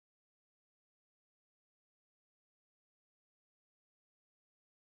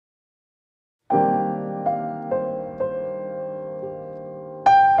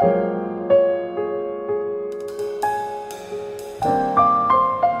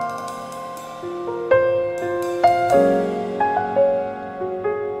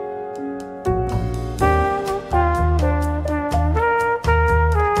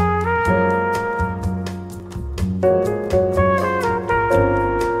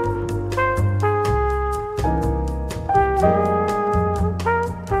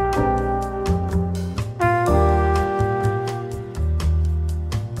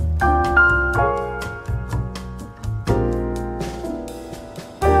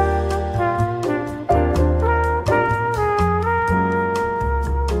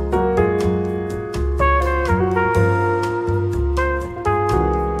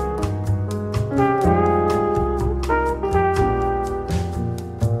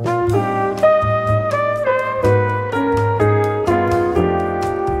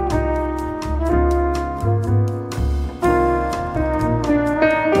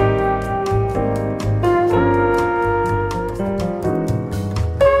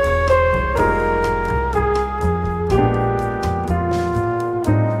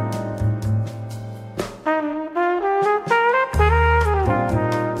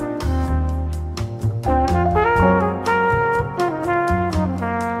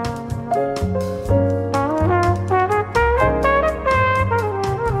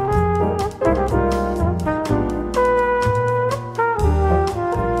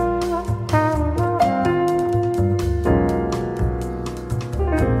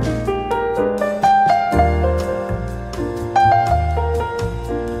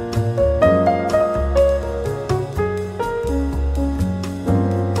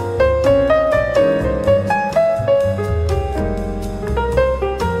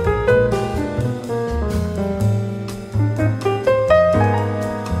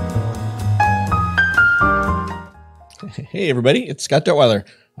Hey everybody, it's Scott Detweiler.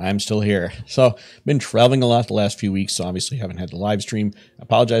 I'm still here. So been traveling a lot the last few weeks, so obviously haven't had the live stream. I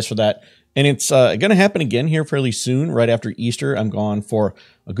apologize for that. And it's going to happen again here fairly soon, right after Easter. I'm gone for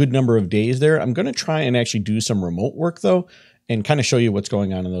a good number of days there. I'm going to try and actually do some remote work though, and kind of show you what's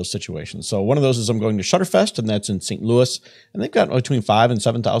going on in those situations. So one of those is I'm going to Shutterfest, and that's in St. Louis. And they've got between 5,000 and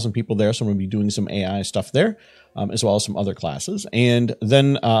 7,000 people there, so I'm going to be doing some AI stuff there, as well as some other classes. And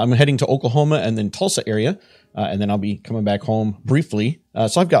then I'm heading to Oklahoma and then Tulsa area, and then I'll be coming back home briefly.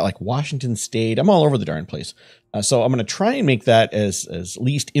 So I've got like Washington State. I'm all over the darn place. So I'm going to try and make that as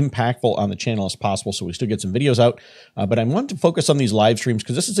least impactful on the channel as possible, so we still get some videos out. But I want to focus on these live streams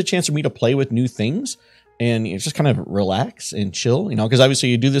because this is a chance for me to play with new things and just kind of relax and chill, you know, because obviously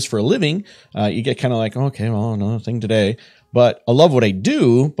you do this for a living. You get kind of like, okay, well, another thing today. But I love what I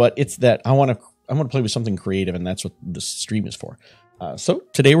do, but it's that I want to play with something creative, and that's what this stream is for. So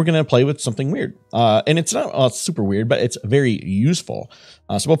today we're going to play with something weird, and it's not super weird, but it's very useful.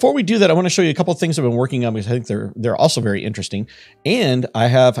 So before we do that, I want to show you a couple of things I've been working on because I think they're also very interesting. And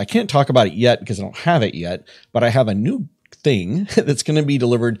I can't talk about it yet because I don't have it yet, but I have a new thing that's going to be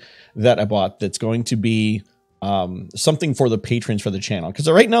delivered that I bought that's going to be something for the patrons for the channel. Because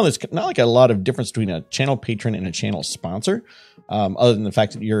right now there's not like a lot of difference between a channel patron and a channel sponsor, other than the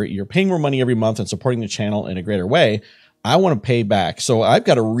fact that you're paying more money every month and supporting the channel in a greater way. I want to pay back. So I've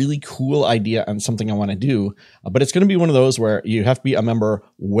got a really cool idea on something I want to do, but it's going to be one of those where you have to be a member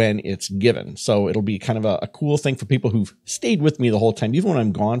when it's given. So it'll be kind of a cool thing for people who've stayed with me the whole time, even when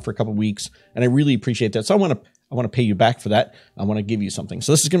I'm gone for a couple of weeks. And I really appreciate that. So I want to pay you back for that. I want to give you something.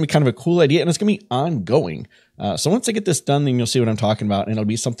 So this is going to be kind of a cool idea, and it's going to be ongoing. So once I get this done, then you'll see what I'm talking about, and it'll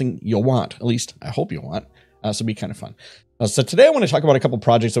be something you'll want. At least I hope you'll want. So it'll be kind of fun. So today I want to talk about a couple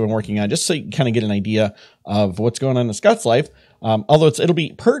projects I've been working on, just so you kind of get an idea of what's going on in Scott's life. Although it'll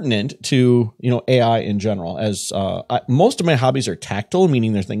be pertinent to, you know, AI in general, as most of my hobbies are tactile,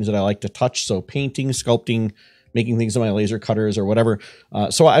 meaning they're things that I like to touch. So painting, sculpting, making things with my laser cutters or whatever.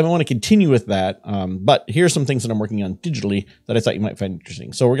 So I want to continue with that. But here's some things that I'm working on digitally that I thought you might find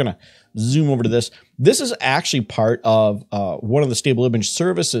interesting. So we're going to zoom over to this. This is actually part of one of the stable image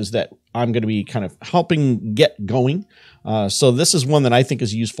services that I'm going to be kind of helping get going. So this is one that I think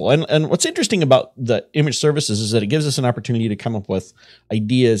is useful. And what's interesting about the image services is that it gives us an opportunity to come up with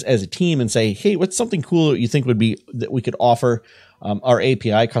ideas as a team and say, hey, what's something cool that you think would be that we could offer our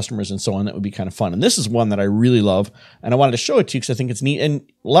API customers and so on that would be kind of fun. And this is one that I really love, and I wanted to show it to you because I think it's neat. And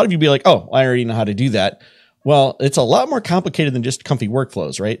a lot of you be like, oh, I already know how to do that. Well, it's a lot more complicated than just comfy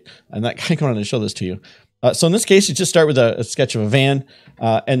workflows, right? And that kind of wanted to show this to you. So in this case, you just start with a sketch of a van,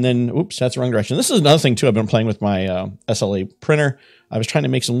 and then, oops, that's the wrong direction. This is another thing too. I've been playing with my SLA printer. I was trying to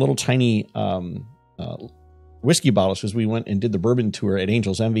make some little tiny whiskey bottles because we went and did the bourbon tour at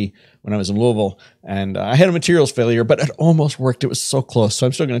Angel's Envy when I was in Louisville, and I had a materials failure, but it almost worked. It was so close. So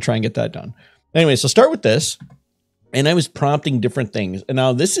I'm still going to try and get that done. Anyway, so start with this, and I was prompting different things. And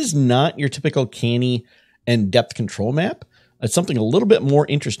now this is not your typical canny and depth control map. It's something a little bit more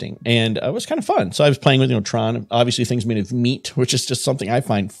interesting, and it was kind of fun. So I was playing with, you know, Tron, obviously things made of meat, which is just something I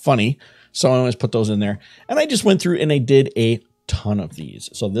find funny. So I always put those in there, and I just went through and I did a ton of these.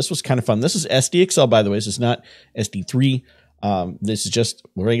 So this was kind of fun. This is SDXL, by the way. This is not SD3. This is just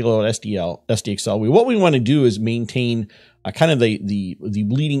regular SDXL. What we want to do is maintain kind of the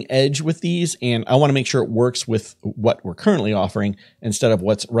bleeding edge with these, and I want to make sure it works with what we're currently offering instead of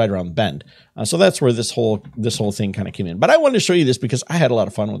what's right around the bend. So that's where this whole thing kind of came in. But I wanted to show you this because I had a lot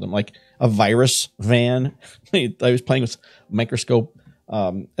of fun with them, like a virus van. I was playing with microscope.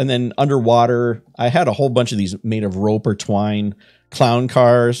 And then underwater, I had a whole bunch of these made of rope or twine, clown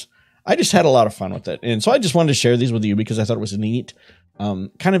cars. I just had a lot of fun with it. And so I just wanted to share these with you because I thought it was neat.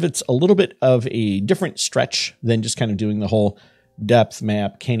 Kind of, it's a little bit of a different stretch than just kind of doing the whole depth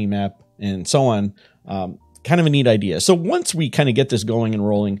map, canny map, and so on. Kind of a neat idea. So once we kind of get this going and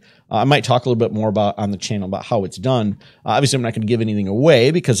rolling, I might talk a little bit more about on the channel about how it's done. Obviously, I'm not going to give anything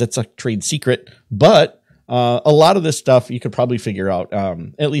away because it's a trade secret, but a lot of this stuff you could probably figure out,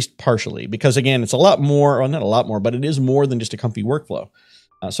 at least partially, because again, it's a lot more, or not a lot more, but it is more than just a comfy workflow.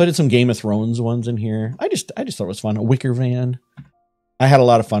 So I did some Game of Thrones ones in here. I just thought it was fun. A wicker van. I had a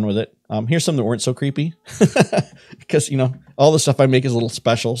lot of fun with it. Here's some that weren't so creepy because, you know, all the stuff I make is a little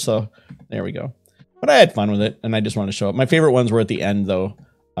special. So there we go. But I had fun with it, and I just wanted to show it. My favorite ones were at the end, though.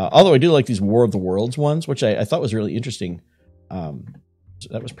 Although I do like these War of the Worlds ones, which I thought was really interesting. So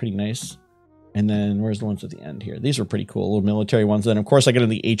that was pretty nice. And then where's the ones at the end here? These were pretty cool, little military ones. Then, of course, I got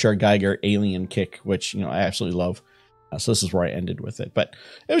into the H.R. Geiger alien kick, which, you know, I absolutely love. So this is where I ended with it. But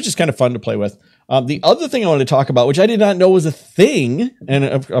it was just kind of fun to play with. The other thing I wanted to talk about, which I did not know was a thing, and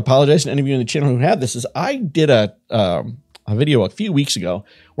I apologize to any of you in the channel who had this, is I did a a video a few weeks ago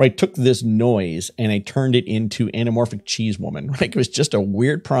where I took this noise and I turned it into anamorphic cheese woman. Right? It was just a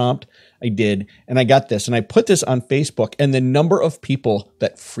weird prompt I did, and I got this, and I put this on Facebook, and the number of people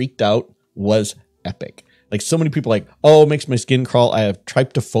that freaked out was epic. Like, so many people like, oh, it makes my skin crawl. I have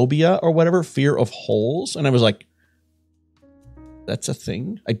tryptophobia or whatever, fear of holes. And I was like, that's a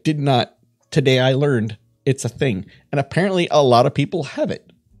thing? I did not. Today I learned it's a thing. And apparently a lot of people have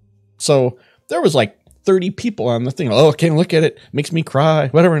it. So there was like 30 people on the thing. Oh, I can't look at it. Makes me cry,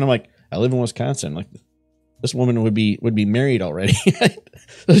 whatever. And I'm like, I live in Wisconsin. Like, this woman would be married already.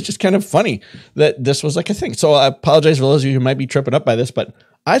 It's just kind of funny that this was like a thing. So I apologize for those of you who might be tripping up by this, but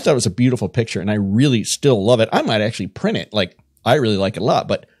I thought it was a beautiful picture and I really still love it. I might actually print it. Like, I really like it a lot,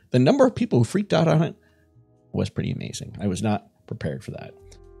 but the number of people who freaked out on it was pretty amazing. I was not prepared for that.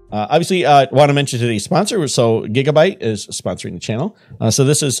 Obviously, I want to mention today's sponsor. So Gigabyte is sponsoring the channel. So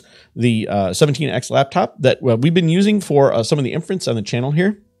this is the 17X laptop that we've been using for some of the inference on the channel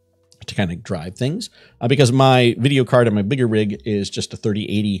here to kind of drive things, because my video card on my bigger rig is just a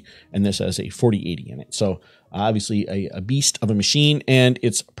 3080 and this has a 4080 in it. So obviously a beast of a machine, and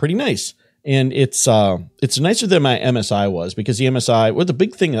it's pretty nice. And it's nicer than my MSI was, because the MSI, well, the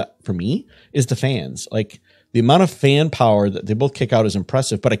big thing for me is the fans. Like, the amount of fan power that they both kick out is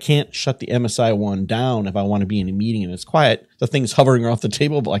impressive, but I can't shut the MSI one down if I want to be in a meeting and it's quiet. The thing's hovering off the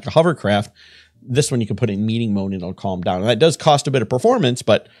table like a hovercraft. This one you can put in meeting mode and it'll calm down. And that does cost a bit of performance,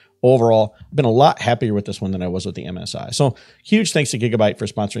 but overall, I've been a lot happier with this one than I was with the MSI. So huge thanks to Gigabyte for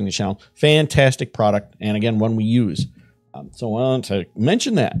sponsoring the channel. Fantastic product. And again, one we use. So I want to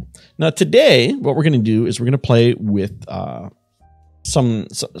mention that. Now today, what we're going to do is we're going to play with an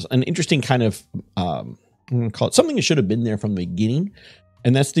interesting kind of, I'm going to call it something that should have been there from the beginning.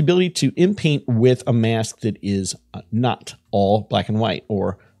 And that's the ability to inpaint with a mask that is not all black and white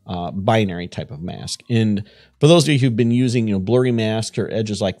or binary type of mask. And for those of you who've been using, blurry masks or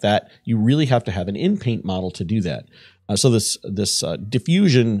edges like that, you really have to have an inpaint model to do that. So this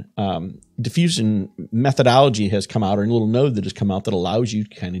diffusion methodology has come out, or a little node that has come out that allows you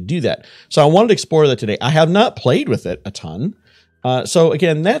to kind of do that. So I wanted to explore that today. I have not played with it a ton. So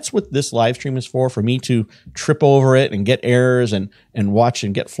again, that's what this live stream is for me to trip over it and get errors and watch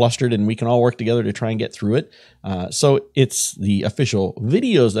and get flustered, and we can all work together to try and get through it. So it's the official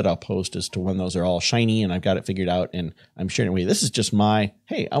videos that I'll post as to when those are all shiny and I've got it figured out and I'm sharing it with you. This is just my,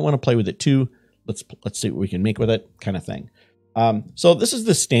 hey, I want to play with it too. Let's see what we can make with it kind of thing. So this is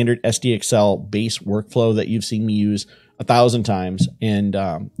the standard SDXL base workflow that you've seen me use 1,000 times. And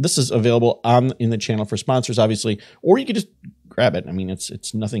this is available in the channel for sponsors, obviously, or you could just grab it. I mean,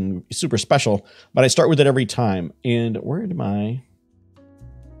 it's nothing super special, but I start with it every time. And where am I?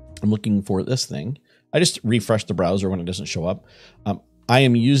 I'm looking for this thing. I just refresh the browser when it doesn't show up. I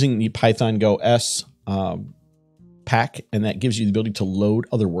am using the Python Go S pack, and that gives you the ability to load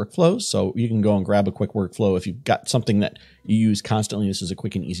other workflows. So you can go and grab a quick workflow. If you've got something that you use constantly, this is a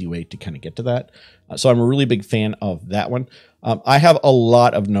quick and easy way to kind of get to that. So I'm a really big fan of that one. I have a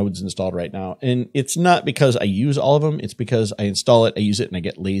lot of nodes installed right now, and it's not because I use all of them. It's because I install it, I use it, and I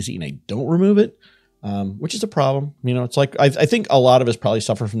get lazy and I don't remove it, which is a problem. It's like, I think a lot of us probably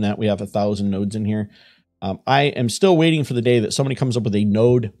suffer from that. We have 1,000 nodes in here. I am still waiting for the day that somebody comes up with a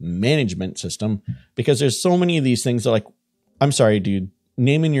node management system, because there's so many of these things that, like, I'm sorry, dude,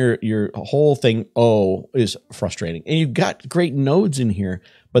 naming your whole thing is frustrating. And you've got great nodes in here,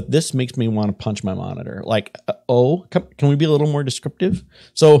 but this makes me want to punch my monitor. Like, can we be a little more descriptive?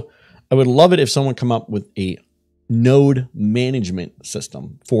 So I would love it if someone come up with a node management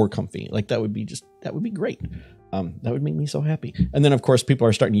system for Comfy. Like, that would be great. That would make me so happy. And then, of course, people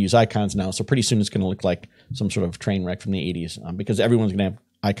are starting to use icons now. So pretty soon it's going to look like some sort of train wreck from the 80s, because everyone's going to have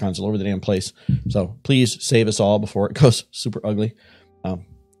icons all over the damn place. So please save us all before it goes super ugly.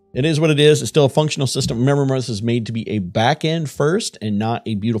 It is what it is. It's still a functional system. Remember, this is made to be a back end first and not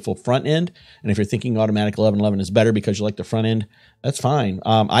a beautiful front end. And if you're thinking automatic 1111 is better because you like the front end, that's fine.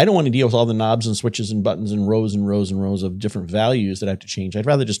 I don't want to deal with all the knobs and switches and buttons and rows and rows and rows of different values that I have to change. I'd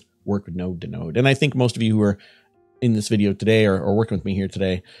rather just work with node to node. And I think most of you who are in this video today or working with me here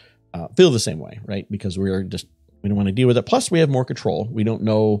today feel the same way, right? Because we don't want to deal with it. Plus, we have more control. We don't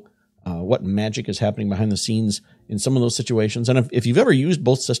know what magic is happening behind the scenes in some of those situations. And if you've ever used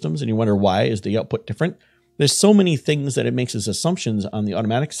both systems and you wonder why is the output different, there's so many things that it makes as assumptions on the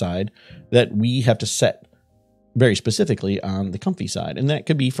automatic side that we have to set very specifically on the Comfy side. And that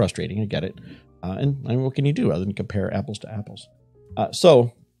could be frustrating. I get it. And what can you do other than compare apples to apples?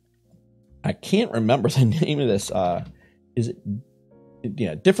 So I can't remember the name of this. Is it,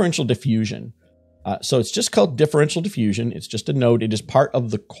 yeah, differential diffusion. So it's just called differential diffusion. It's just a node. It is part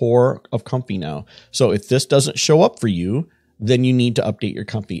of the core of Comfy now. So if this doesn't show up for you, then you need to update your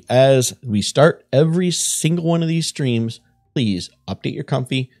Comfy. As we start every single one of these streams, please update your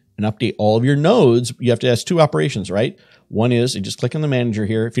Comfy and update all of your nodes. You have to ask 2 operations, right? One is you just click on the manager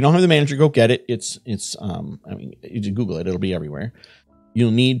here. If you don't have the manager, go get it. I mean, you just Google it. It'll be everywhere.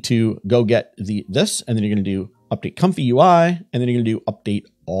 You'll need to go get this, and then you're going to do update ComfyUI, and then you're going to do update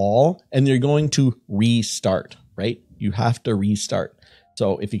all, and you're going to restart, right? You have to restart.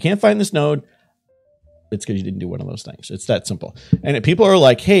 So if you can't find this node, it's because you didn't do one of those things. It's that simple. And if people are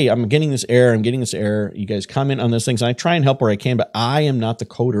like, hey, I'm getting this error. I'm getting this error. You guys comment on those things. And I try and help where I can, but I am not the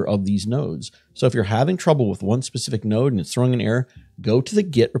coder of these nodes. So if you're having trouble with one specific node and it's throwing an error, go to the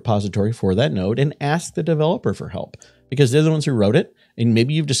Git repository for that node and ask the developer for help, because they're the ones who wrote it. And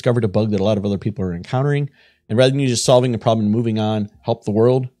maybe you've discovered a bug that a lot of other people are encountering. And rather than you just solving the problem and moving on, help the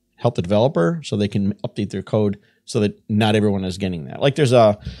world, help the developer so they can update their code so that not everyone is getting that. Like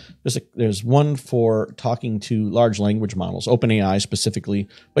there's one for talking to large language models, OpenAI specifically,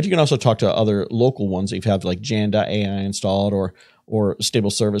 but you can also talk to other local ones if you have like Jan.ai installed or stable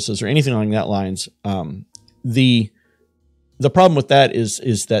services or anything along that lines. The problem with that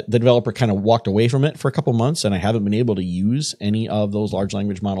is that the developer kind of walked away from it for a couple months, and I haven't been able to use any of those large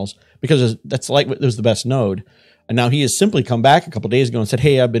language models because that's like it was the best node. And now he has simply come back a couple of days ago and said,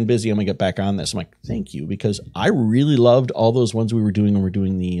 hey, I've been busy. I'm going to get back on this. I'm like, thank you, because I really loved all those ones we were doing when we're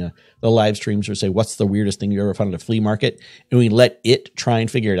doing the live streams or say, what's the weirdest thing you ever found at a flea market? And we let it try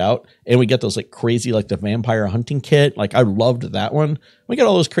and figure it out. And we get those like crazy, like the vampire hunting kit. Like I loved that one. We got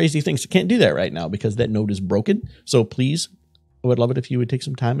all those crazy things. I can't do that right now because that node is broken. So please, I would love it if you would take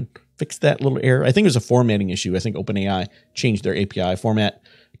some time and fix that little error. I think it was a formatting issue. I think OpenAI changed their API format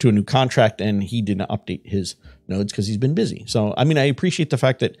to a new contract, and he did not update his nodes because he's been busy. So, I mean, I appreciate the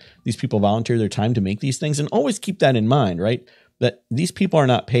fact that these people volunteer their time to make these things, and always keep that in mind, right? That these people are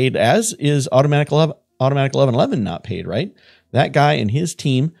not paid, as is Automatic 1111 not paid, right? That guy and his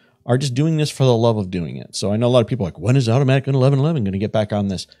team are just doing this for the love of doing it. So I know a lot of people are like, when is Automatic 1111 going to get back on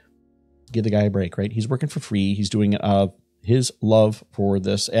this? Give the guy a break, right? He's working for free. He's doing it out of his love for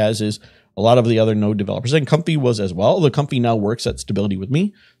this, as is a lot of the other node developers. And Comfy was as well. The Comfy now works at Stability with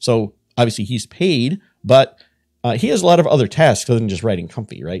me. So obviously he's paid, but he has a lot of other tasks other than just writing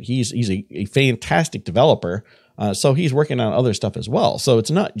Comfy, right? He's a fantastic developer. So he's working on other stuff as well. So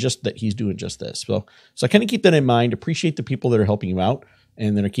it's not just that he's doing just this. So I kind of keep that in mind. Appreciate the people that are helping you out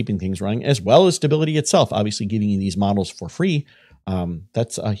and that are keeping things running, as well as Stability itself, obviously giving you these models for free.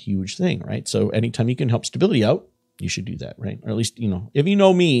 That's a huge thing, right? So anytime you can help Stability out, you should do that, right? Or at least, if you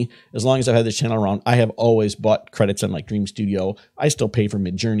know me, as long as I've had this channel around, I have always bought credits on like Dream Studio. I still pay for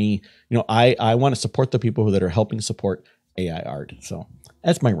Midjourney. I want to support the people that are helping support AI art. So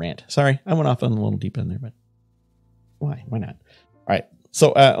that's my rant. Sorry, I went off on a little deep end there, but why? Why not? All right.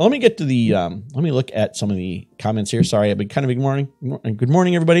 So let me get to let me look at some of the comments here. Sorry, I've been kind of ignoring. Good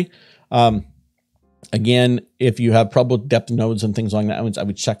morning, everybody. Again, if you have trouble with depth nodes and things like that, I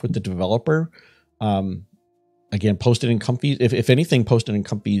would check with the developer. Again, post it in Comfy. If anything, post it in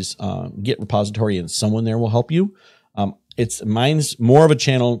Comfy's Git repository, and someone there will help you. Mine's more of a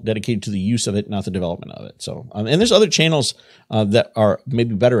channel dedicated to the use of it, not the development of it. So, and there's other channels that are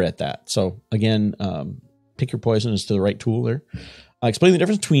maybe better at that. So again, pick your poison as to the right tool there. Explain the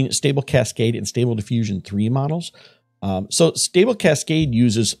difference between Stable Cascade and Stable Diffusion 3 models. So Stable Cascade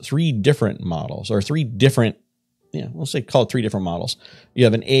uses 3 different models, or 3 different, call it 3 different models. You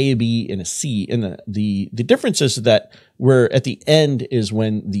have an A, B, and a C. And the difference is that we're at the end is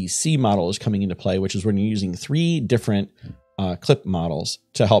when the C model is coming into play, which is when you're using 3 different clip models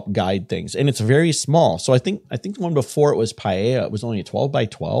to help guide things. And it's very small. So I think the one before it was Paella, it was only a 12 by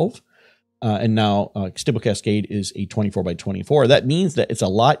 12. And now Stable Cascade is a 24 by 24. That means that it's a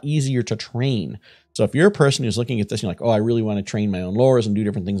lot easier to train. So if you're a person who's looking at this and you're like, oh, I really want to train my own lores and do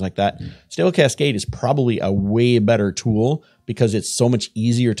different things like that, Stable Cascade is probably a way better tool because it's so much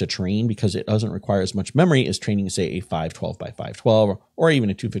easier to train, because it doesn't require as much memory as training, say, a 512 by 512 or even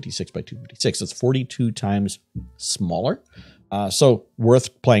a 256 by 256. It's 42 times smaller. So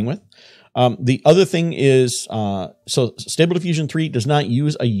worth playing with. The other thing is, so Stable Diffusion 3 does not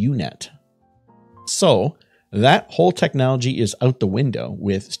use a UNet. So that whole technology is out the window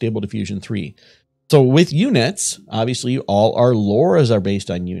with Stable Diffusion 3. So with UNets, obviously all our LoRa's are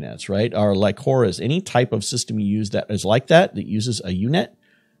based on UNets, right? Our Lycoras, any type of system you use that is like that uses a UNet,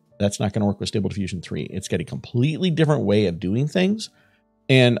 that's not going to work with Stable Diffusion 3. It's got a completely different way of doing things.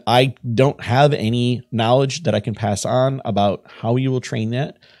 And I don't have any knowledge that I can pass on about how you will train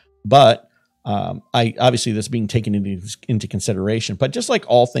that. But I obviously that's being taken into consideration, but just like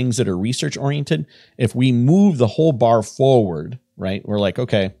all things that are research oriented, if we move the whole bar forward, right, we're like,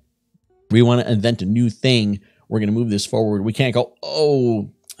 okay, we want to invent a new thing. We're going to move this forward. We can't go,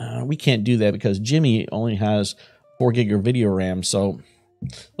 we can't do that because Jimmy only has 4 gig of video RAM. So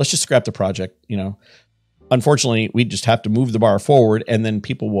let's just scrap the project. Unfortunately, we just have to move the bar forward, and then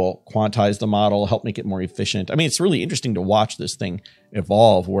people will quantize the model, help make it more efficient. I mean, it's really interesting to watch this thing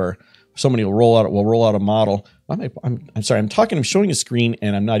evolve where somebody will roll out a model. I'm sorry, I'm showing a screen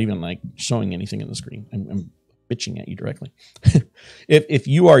and I'm not even like showing anything in the screen. I'm bitching at you directly. If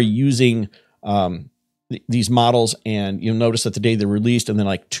you are using these models, and you'll notice that the day they're released, and then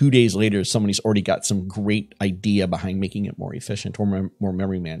like 2 days later, somebody's already got some great idea behind making it more efficient or more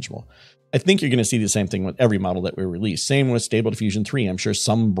memory manageable. I think you're going to see the same thing with every model that we release. Same with Stable Diffusion 3. I'm sure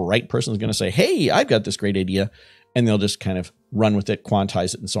some bright person is going to say, hey, I've got this great idea. And they'll just kind of run with it,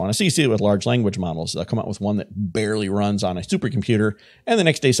 quantize it, and so on. So you see it with large language models. They'll come out with one that barely runs on a supercomputer, and the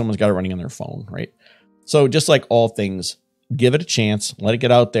next day someone's got it running on their phone, right? So just like all things, give it a chance, let it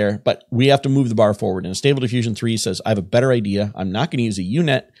get out there, but we have to move the bar forward. And Stable Diffusion 3 says, I have a better idea. I'm not going to use a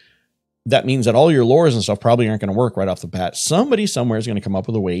UNet. That means that all your lures and stuff probably aren't going to work right off the bat. Somebody somewhere is going to come up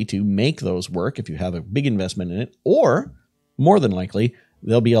with a way to make those work if you have a big investment in it, or more than likely,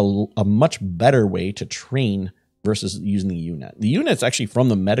 there'll be a much better way to train versus using the UNet. The UNet's actually from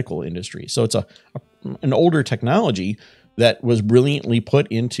the medical industry. So it's an older technology that was brilliantly put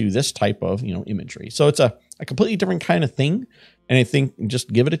into this type of, imagery. So it's a completely different kind of thing. And I think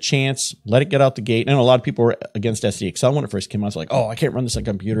just give it a chance, let it get out the gate. I know a lot of people were against SDXL when it first came out. It's like, oh, I can't run this on a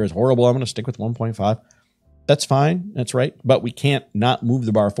computer. It's horrible. I'm going to stick with 1.5. That's fine. That's right. But we can't not move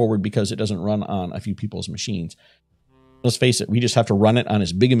the bar forward because it doesn't run on a few people's machines. Let's face it, we just have to run it on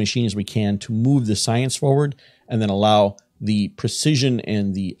as big a machine as we can to move the science forward and then allow the precision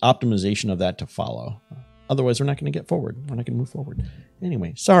and the optimization of that to follow. Otherwise, we're not going to get forward. We're not going to move forward.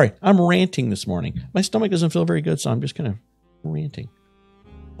 Anyway, sorry, I'm ranting this morning. My stomach doesn't feel very good, so I'm just kind of ranting.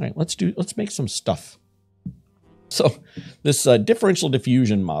 All right, let's make some stuff. So this differential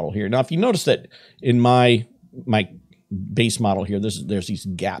diffusion model here. Now, if you notice that in my base model here, there's these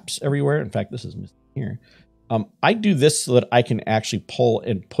gaps everywhere. In fact, this is missing here. I do this so that I can actually pull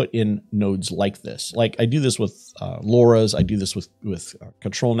and put in nodes like this. Like I do this with LoRa's, I do this with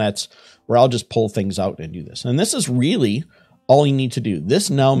control nets, where I'll just pull things out and do this. And this is really all you need to do. This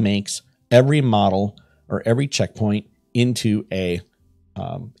now makes every model or every checkpoint into a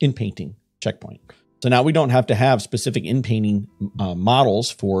in-painting checkpoint. So now we don't have to have specific in-painting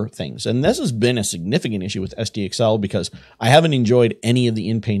models for things. And this has been a significant issue with SDXL because I haven't enjoyed any of the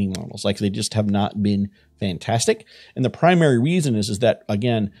in-painting models. Like they just have not been fantastic. And the primary reason is that,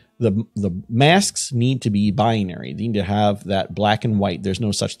 again, the masks need to be binary. They need to have that black and white. There's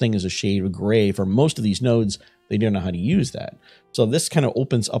no such thing as a shade of gray. For most of these nodes, they don't know how to use that. So this kind of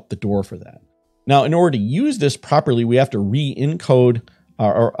opens up the door for that. Now, in order to use this properly, we have to re-encode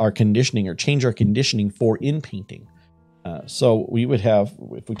our conditioning or change our conditioning for in-painting. So we would have,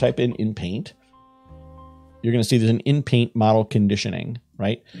 if we type in paint, you're going to see there's an in-paint model conditioning,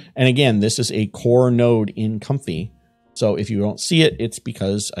 right? And again, this is a core node in Comfy. So if you don't see it, it's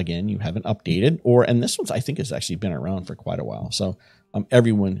because, again, you haven't updated. And this one's, I think, has actually been around for quite a while. So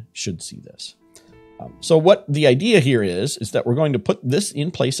everyone should see this. So what the idea here is that we're going to put this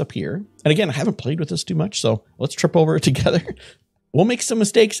in place up here. And again, I haven't played with this too much, so let's trip over it together. We'll make some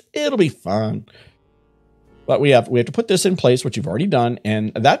mistakes. It'll be fun. But we have to put this in place, which you've already done.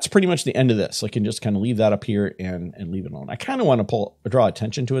 And that's pretty much the end of this. I can just kind of leave that up here and leave it alone. I kind of want to draw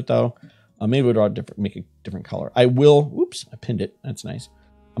attention to it, though. Maybe we'll make a different color. I will, oops, I pinned it. That's nice.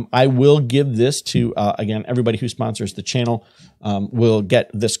 I will give this to, again, everybody who sponsors the channel will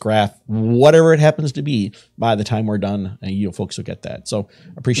get this graph, whatever it happens to be, by the time we're done. And you folks will get that. So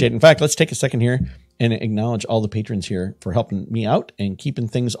appreciate it. In fact, let's take a second here and acknowledge all the patrons here for helping me out and keeping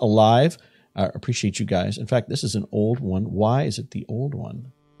things alive. Appreciate you guys. In fact, this is an old one. Why is it the old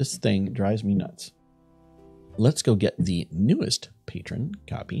one? This thing drives me nuts. Let's go get the newest patron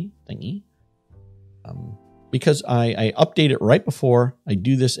copy thingy. Because I update it right before I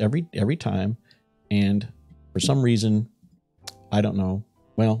do this every time. And for some reason, I don't know.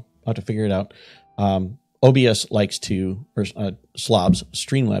 Well, I'll have to figure it out. OBS likes to, or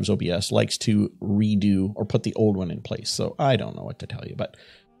Streamlabs OBS likes to redo or put the old one in place. So I don't know what to tell you, but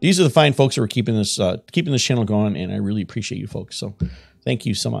these are the fine folks who are keeping this channel going, and I really appreciate you folks. So thank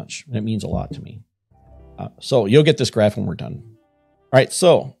you so much. That means a lot to me. So you'll get this graph when we're done. All right,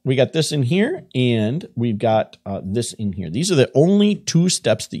 so we got this in here, and we've got this in here. These are the only two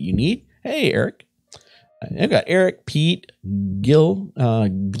steps that you need. Hey, Eric. I've got Eric, Pete, Gil,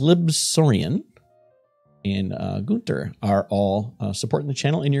 Glibsorian, and Gunther are all supporting the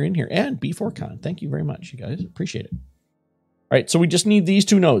channel, and you're in here. And B4Con, thank you very much, you guys. Appreciate it. All right, so we just need these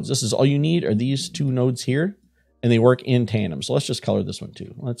two nodes. This is all you need are these two nodes here, and they work in tandem. So let's just color this one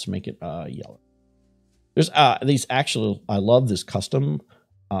too. Let's make it yellow. There's these actually, I love this custom.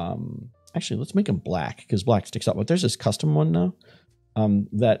 Actually, let's make them black because black sticks out. But there's this custom one now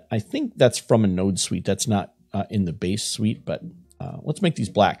that I think that's from a node suite. That's not in the base suite, but let's make these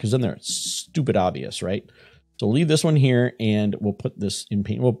black because then they're stupid obvious, right? So we'll leave this one here and we'll put this in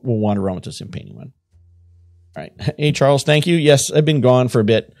paint. We'll wander around with this in painting one. All right. Hey, Charles, thank you. Yes, I've been gone for a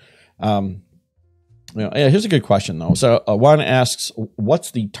bit. Here's a good question, though. So Juan asks,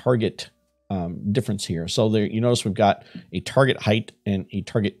 what's the target difference here? So there, you notice we've got a target height and a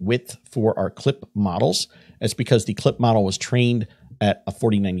target width for our clip models. That's because the clip model was trained at a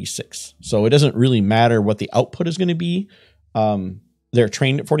 4096. So it doesn't really matter what the output is going to be. They're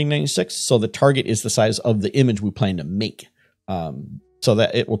trained at 4096. So the target is the size of the image we plan to make. So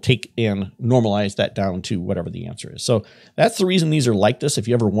that it will take and normalize that down to whatever the answer is. So that's the reason these are like this. If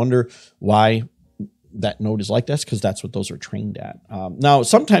you ever wonder why that node is like this, because that's what those are trained at. Now,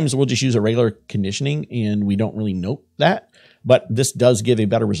 sometimes we'll just use a regular conditioning and we don't really note that, but this does give a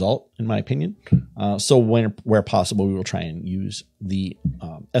better result, in my opinion. So where possible, we will try and use the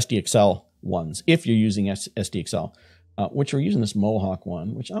SDXL ones. If you're using SDXL, which we're using this Mohawk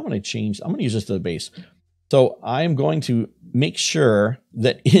one, which I'm going to change. I'm going to use this to the base. So I'm going to make sure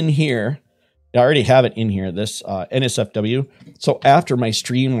that in here, I already have it in here, this NSFW. So after my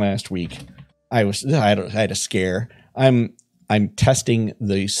stream last week, I had a scare. I'm testing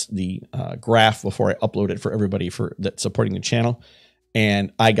the graph before I upload it for everybody that's supporting the channel.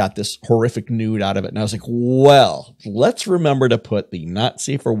 And I got this horrific nude out of it. And I was like, well, let's remember to put the not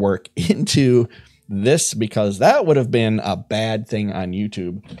safe for work into this because that would have been a bad thing on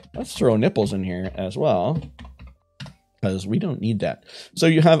YouTube. Let's throw nipples in here as well because we don't need that. So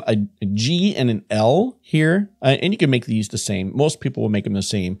you have a G and an L here, and you can make these the same. Most people will make them the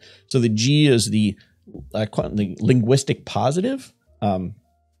same. So the G is the linguistic positive,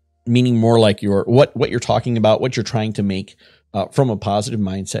 meaning more like what you're talking about, what you're trying to make from a positive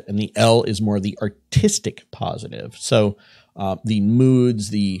mindset, and the L is more the artistic positive. So the moods,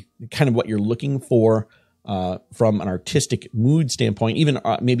 the kind of what you're looking for from an artistic mood standpoint, even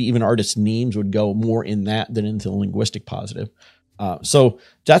maybe even artist names would go more in that than into the linguistic positive. So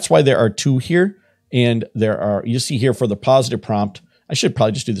that's why there are two here. And there are, you see here for the positive prompt, I should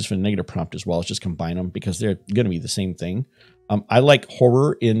probably just do this for the negative prompt as well. Let's just combine them because they're going to be the same thing. I like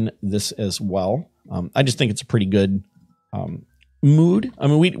horror in this as well. I just think it's a pretty good mood. I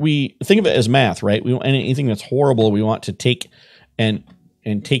mean, we think of it as math, right? We want anything that's horrible, we want to take and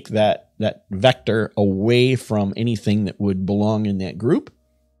take that vector away from anything that would belong in that group.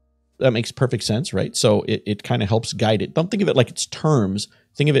 That makes perfect sense, right? So it kind of helps guide it. Don't think of it like it's terms.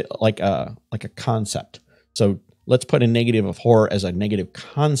 Think of it like a concept. So let's put a negative of horror as a negative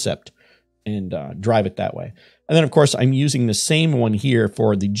concept and drive it that way. And then, of course, I'm using the same one here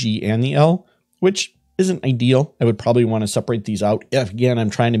for the G and the L, which isn't ideal. I would probably want to separate these out. If, again, I'm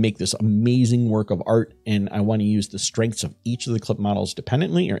trying to make this amazing work of art and I want to use the strengths of each of the clip models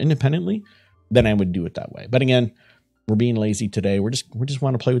dependently or independently, then I would do it that way. But again, we're being lazy today. We just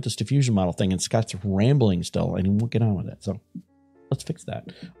want to play with this diffusion model thing, and Scott's rambling still, and he won't get on with it. So let's fix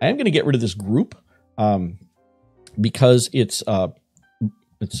that. I am going to get rid of this group because it's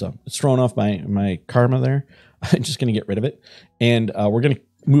throwing off my karma there. I'm just going to get rid of it, and we're going to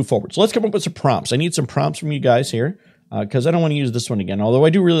move forward. So let's come up with some prompts. I need some prompts from you guys here because I don't want to use this one again, although I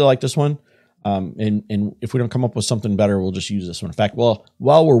do really like this one. And if we don't come up with something better, we'll just use this one. In fact, well,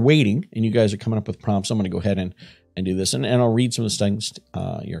 while we're waiting and you guys are coming up with prompts, I'm going to go ahead and do this. And I'll read some of the things,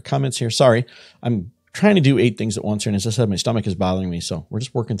 your comments here. Sorry, I'm trying to do 8 things at once here. And as I said, my stomach is bothering me. So we're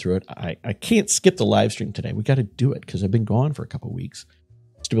just working through it. I can't skip the live stream today. We got to do it because I've been gone for a couple of weeks.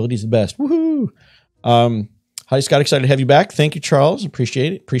 Stability is the best. Woohoo! Hi, Scott. Excited to have you back. Thank you, Charles.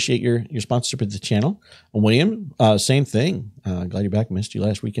 Appreciate it. Appreciate your sponsorship of the channel. William, same thing. Glad you're back. Missed you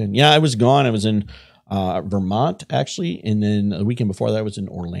last weekend. Yeah, I was gone. I was in Vermont, actually. And then the weekend before that, I was in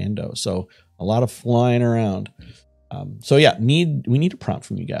Orlando. So a lot of flying around. So yeah, we need a prompt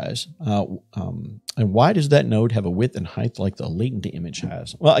from you guys. And why does that node have a width and height like the latent image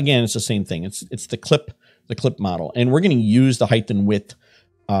has? Well, again, it's the same thing. It's the clip model. And we're going to use the height and width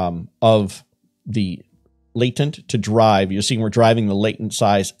of the latent to drive. You're seeing we're driving the latent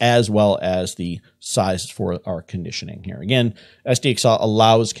size as well as the size for our conditioning here. Again, SDXL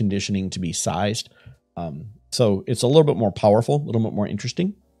allows conditioning to be sized. So it's a little bit more powerful, a little bit more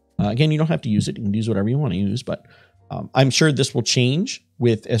interesting. Again, you don't have to use it. You can use whatever you want to use, but I'm sure this will change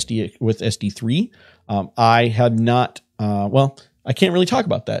with SD3. I have not, well, I can't really talk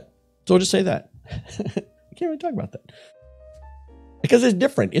about that. So I'll just say that. I can't really talk about that. Because it's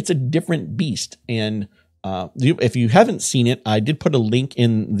different. It's a different beast. And if you haven't seen it, I did put a link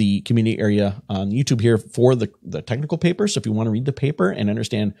in the community area on YouTube here for the technical paper. So if you want to read the paper and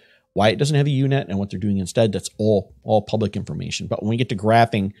understand why it doesn't have a UNet and what they're doing instead, that's all public information. But when we get to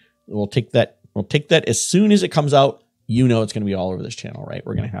graphing, we'll take that as soon as it comes out. You know it's going to be all over this channel, right?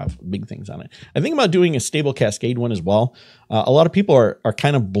 We're going to have big things on it. I think about doing a stable cascade one as well. A lot of people are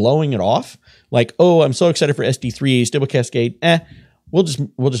kind of blowing it off. Like, oh, I'm so excited for SD3, stable cascade. We'll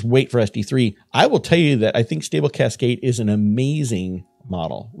just wait for SD3. I will tell you that I think Stable Cascade is an amazing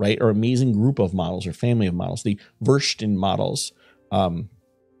model, right? Or amazing group of models or family of models. The Würsten models,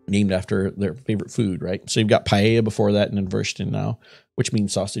 named after their favorite food, right? So you've got Paella before that and then Würsten now, which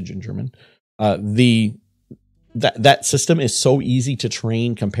means sausage in German. That system is so easy to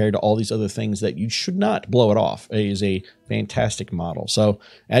train compared to all these other things that you should not blow it off. It is a fantastic model. So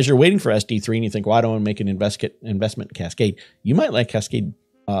as you're waiting for SD3 and you think, well, I don't want to make an investment Cascade, you might like Cascade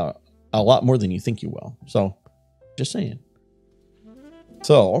a lot more than you think you will. So just saying.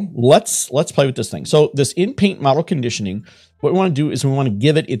 So let's play with this thing. So this in-paint model conditioning, what we want to do is we want to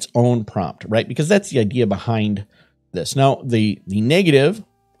give it its own prompt, right? Because that's the idea behind this. Now the negative,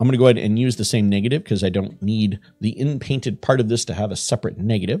 I'm going to go ahead and use the same negative because I don't need the in-painted part of this to have a separate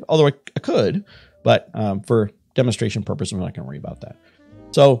negative, although I could, but for demonstration purposes, I'm not going to worry about that.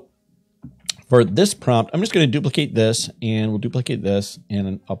 So for this prompt, I'm just going to duplicate this and we'll duplicate this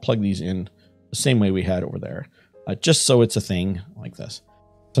and I'll plug these in the same way we had over there, just so it's a thing like this.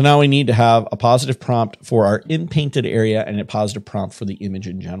 So now we need to have a positive prompt for our in-painted area and a positive prompt for the image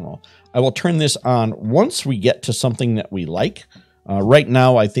in general. I will turn this on once we get to something that we like. Right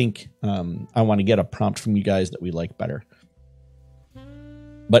now, I think I want to get a prompt from you guys that we like better.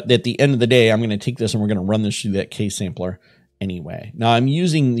 But at the end of the day, I'm going to take this and we're going to run this through that case sampler anyway. Now, I'm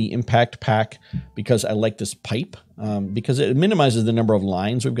using the impact pack because I like this pipe because it minimizes the number of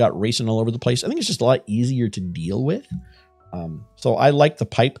lines we've got racing all over the place. I think it's just a lot easier to deal with. So I like the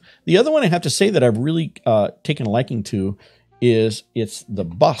pipe. The other one I have to say that I've really taken a liking to is it's the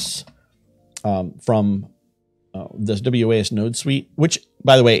bus from this WAS node suite, which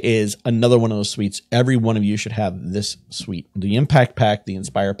by the way is another one of those suites. Every one of you should have this suite, the impact pack, the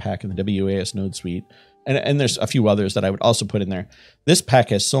inspire pack, and the WAS node suite. And there's a few others that I would also put in there. This pack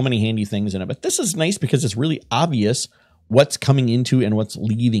has so many handy things in it, but this is nice because it's really obvious what's coming into and what's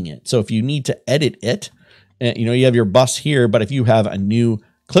leaving it. So if you need to edit it, you know, you have your bus here, but if you have a new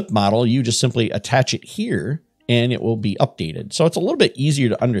clip model, you just simply attach it here and it will be updated. So it's a little bit easier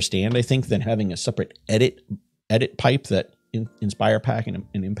to understand, I think, than having a separate edit pipe that Inspire Pack and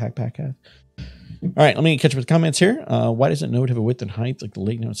Impact Pack have. All right, let me catch up with the comments here. Why doesn't Node have a width and height like the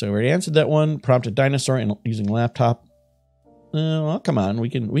late Node? So I already answered that one. Prompted dinosaur and using laptop. Well, come on, we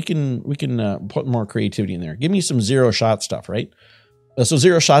can put more creativity in there. Give me some zero shot stuff, right? So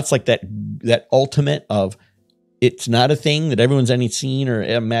zero shots like that ultimate of it's not a thing that everyone's any seen or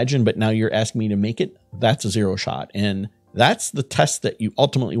imagined, but now you're asking me to make it. That's a zero shot, and that's the test that you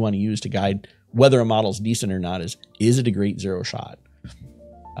ultimately want to use to guide whether a model is decent or not. Is it a great zero shot?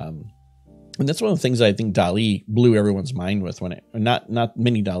 And that's one of the things I think DALL-E blew everyone's mind with when it, not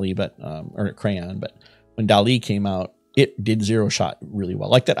mini DALL-E, but or Crayon, but when DALL-E came out, it did zero shot really well.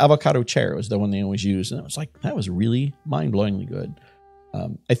 Like that avocado chair was the one they always used, and it was like that was really mind-blowingly good.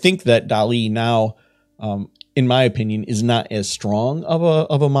 I think that DALL-E now, in my opinion, is not as strong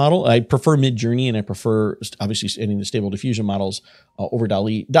of a model. I prefer Midjourney, and I prefer obviously any of the Stable Diffusion models over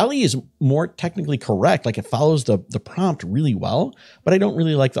DALL-E. DALL-E is more technically correct, like it follows the prompt really well, but I don't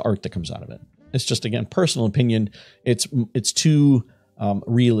really like the art that comes out of it. It's just, again, personal opinion. It's too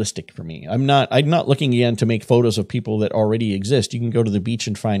realistic for me. I'm not looking again to make photos of people that already exist. You can go to the beach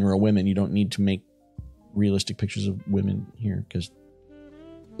and find real women. You don't need to make realistic pictures of women here because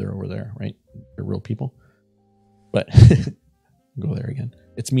they're over there, right? They're real people. But go there again.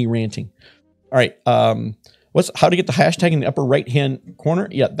 It's me ranting. All right. How to get the hashtag in the upper right hand corner?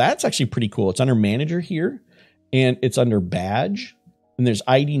 Yeah, that's actually pretty cool. It's under manager here, and it's under badge, and there's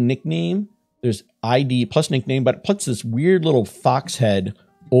ID nickname. There's ID plus nickname, but it puts this weird little fox head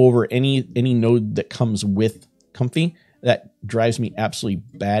over any node that comes with Comfy. That drives me absolutely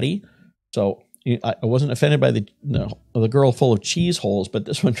batty. So I wasn't offended by the girl full of cheese holes, but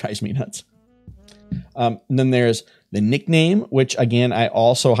this one drives me nuts. And then there's the nickname, which again, I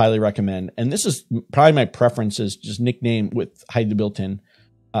also highly recommend. And this is probably my preference, is just nickname with hide the built-in.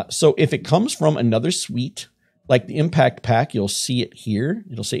 So if it comes from another suite, like the impact pack, you'll see it here.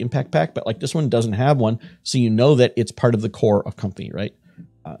 It'll say impact pack, but like this one doesn't have one. So you know that it's part of the core of Comfy, right?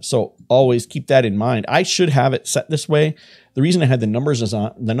 So always keep that in mind. I should have it set this way. The reason I had the numbers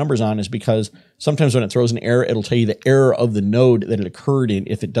on is because sometimes when it throws an error, it'll tell you the error of the node that it occurred in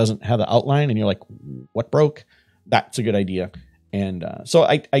if it doesn't have the outline, and you're like, what broke? That's a good idea. And so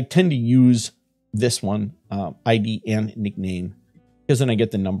I tend to use this one, ID and nickname, because then I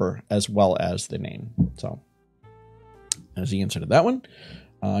get the number as well as the name. So as the answer to that one.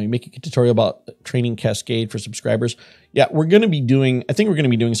 You make a tutorial about training Cascade for subscribers. Yeah, we're going to be doing, I think we're going to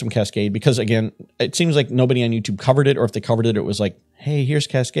be doing some Cascade because, again, it seems like nobody on YouTube covered it, or if they covered it, it was like, hey, here's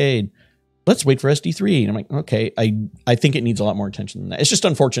Cascade. Let's wait for SD3. And I'm like, okay, I think it needs a lot more attention than that. It's just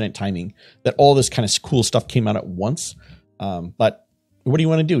unfortunate timing that all this kind of cool stuff came out at once. But what do you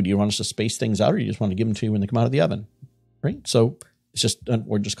want to do? Do you want us to space things out, or you just want to give them to you when they come out of the oven? Right? So it's just,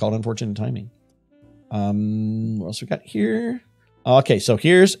 we're just called unfortunate timing. What else we got here? Okay, so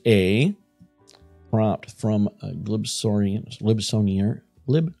here's a prompt from Libsonoren.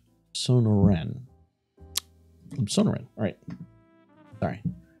 All right. Sorry.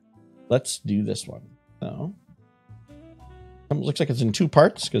 Let's do this one. So, it looks like it's in 2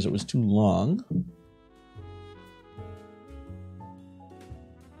 parts because it was too long.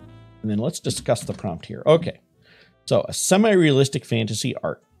 And then let's discuss the prompt here. Okay. So, a semi-realistic fantasy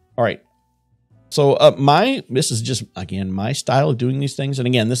art. All right. So this is just, again, my style of doing these things. And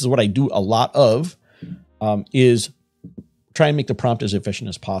again, this is what I do a lot of, is try and make the prompt as efficient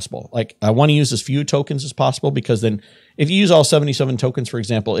as possible. Like I want to use as few tokens as possible, because then if you use all 77 tokens, for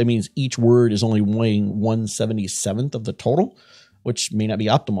example, it means each word is only weighing 1/77th of the total, which may not be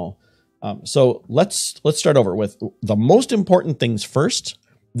optimal. So let's start over with the most important things first.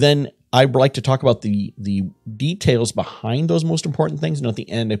 Then I'd like to talk about the details behind those most important things. And at the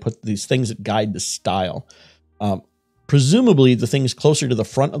end, I put these things that guide the style. Presumably, the things closer to the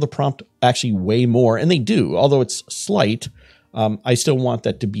front of the prompt actually weigh more, and they do, although it's slight. I still want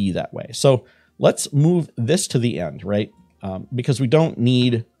that to be that way. So let's move this to the end, right? Because we don't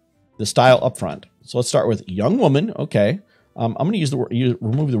need the style up front. So let's start with young woman. Okay. I'm going to use the word,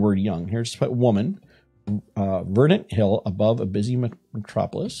 remove the word young here. Just put woman. Verdant hill above a busy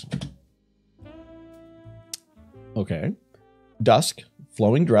metropolis. Okay. Dusk,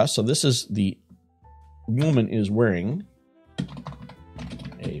 flowing dress. So this is the woman is wearing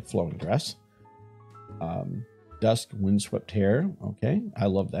a flowing dress. Dusk, windswept hair. Okay. I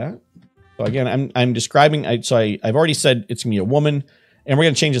love that. So again, I'm describing, I've already said it's gonna be a woman, and we're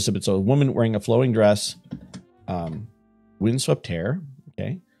gonna change this a bit. So a woman wearing a flowing dress, windswept hair.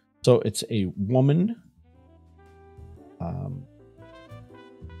 Okay. So it's a woman.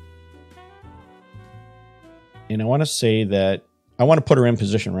 And I want to say that I want to put her in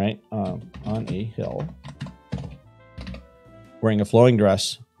position, right? On a hill, wearing a flowing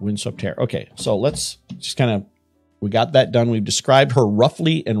dress, windswept hair. Okay, so let's just kind of, we got that done. We've described her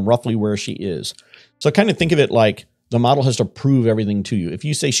roughly where she is. So kind of think of it like the model has to prove everything to you. If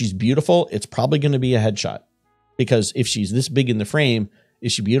you say she's beautiful, it's probably going to be a headshot, because if she's this big in the frame,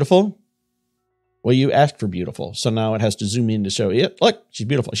 is she beautiful? Well, you asked for beautiful. So now it has to zoom in to show it. Look, she's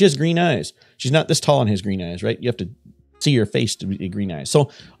beautiful. She has green eyes. She's not this tall and has green eyes, right? You have to see her face to be green eyes.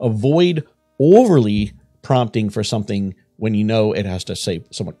 So avoid overly prompting for something when you know it has to say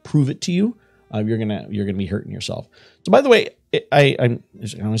somewhat prove it to you. You're gonna be hurting yourself. So by the way, I'm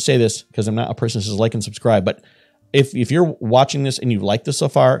going to say this because I'm not a person who says like and subscribe, but if you're watching this and you like this so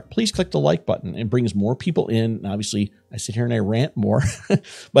far, please click the like button. It brings more people in. And obviously, I sit here and I rant more,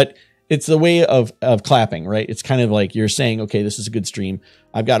 but it's the way of clapping, right? It's kind of like you're saying, okay, this is a good stream.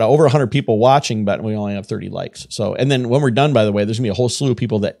 I've got over 100 people watching, but we only have 30 likes. So, and then when we're done, by the way, there's gonna be a whole slew of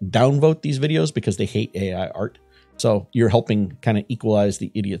people that downvote these videos because they hate AI art. So you're helping kind of equalize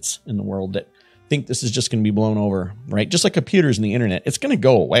the idiots in the world that think this is just gonna be blown over, right? Just like computers and the internet, it's gonna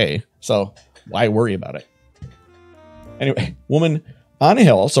go away. So why worry about it? Anyway, woman on a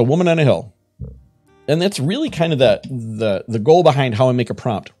hill. So woman on a hill. And that's really kind of the goal behind how I make a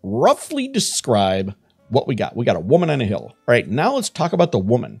prompt. Roughly describe what we got. We got a woman on a hill. All right, now let's talk about the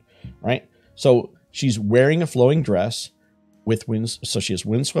woman, right? So she's wearing a flowing dress with winds. So she has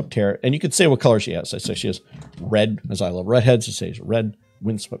windswept hair. And you could say what color she has. So she has red, as I love redheads. So say red,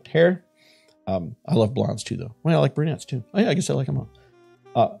 windswept hair. I love blondes too, though. Well, I like brunettes too. Oh, yeah, I guess I like them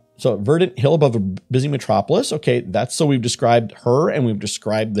all. So verdant hill above a busy metropolis. Okay, that's so we've described her and we've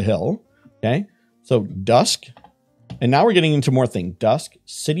described the hill. Okay. So dusk, and now we're getting into more things. Dusk,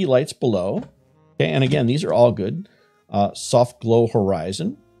 city lights below. Okay, and again, these are all good. Soft glow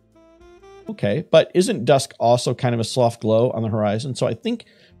horizon. Okay, but isn't dusk also kind of a soft glow on the horizon? So I think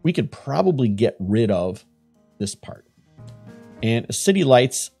we could probably get rid of this part. And city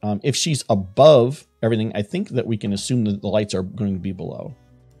lights, if she's above everything, I think that we can assume that the lights are going to be below.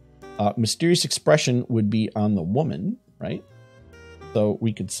 Mysterious expression would be on the woman, right? So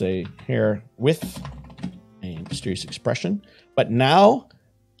we could say hair with a mysterious expression. But now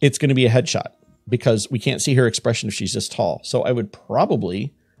it's going to be a headshot because we can't see her expression if she's this tall. So I would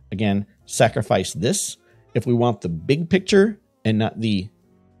probably, again, sacrifice this if we want the big picture and not the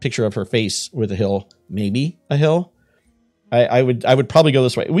picture of her face with a hill, maybe a hill. I would probably go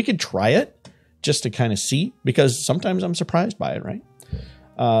this way. We could try it just to kind of see, because sometimes I'm surprised by it, right?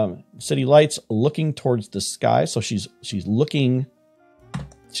 City lights looking towards the sky. So she's looking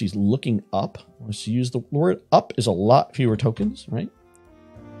up. Let's use the word up is a lot fewer tokens, right?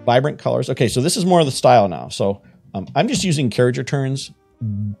 Vibrant colors. Okay, so this is more of the style now. So I'm just using carriage returns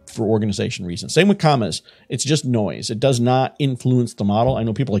for organization reasons. Same with commas. It's just noise. It does not influence the model. I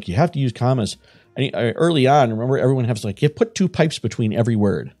know people are like, you have to use commas. Early on, remember, everyone has like, you put 2 pipes between every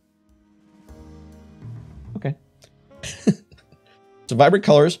word. Okay. So vibrant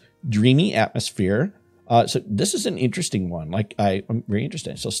colors, dreamy atmosphere. So this is an interesting one. Like I'm very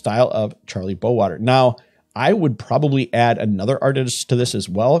interested. So style of Charlie Bowater. Now, I would probably add another artist to this as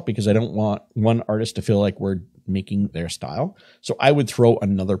well, because I don't want one artist to feel like we're making their style. So I would throw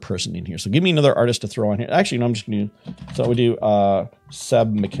another person in here. So give me another artist to throw on here. Actually, no, I'm just going to do, so we do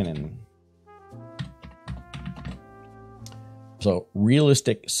Seb McKinnon. So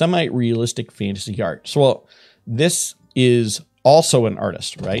realistic, semi-realistic fantasy art. So well, this is also an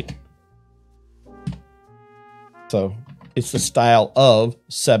artist, right? So it's the style of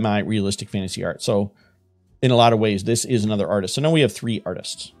semi-realistic fantasy art. So in a lot of ways, this is another artist. So now we have 3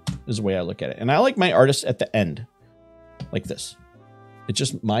 artists, is the way I look at it. And I like my artists at the end, like this. It's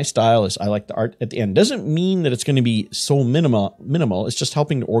just my style is I like the art at the end. Doesn't mean that it's going to be so minimal. It's just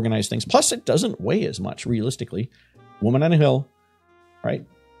helping to organize things. Plus, it doesn't weigh as much, realistically. Woman on a hill, right?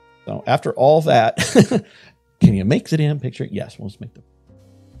 So after all that, can you make the damn picture? Yes, let's make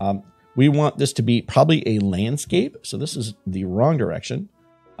the... we want this to be probably a landscape. So this is the wrong direction.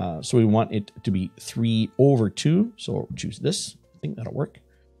 So we want it to be 3/2. So we'll choose this. I think that'll work.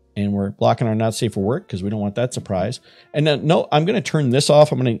 And we're blocking our not safe for work because we don't want that surprise. And then, no, I'm going to turn this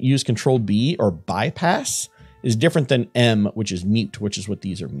off. I'm going to use Control B, or bypass is different than M, which is mute, which is what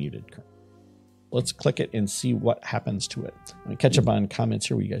these are muted. Let's click it and see what happens to it. I'm going to catch up on comments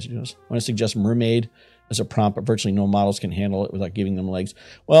here. What you guys are doing. I want to suggest mermaid as a prompt, but virtually no models can handle it without giving them legs.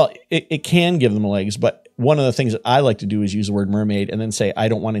 Well, it can give them legs, but one of the things that I like to do is use the word mermaid and then say, I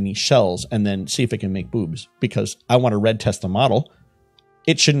don't want any shells, and then see if it can make boobs, because I want to red test the model.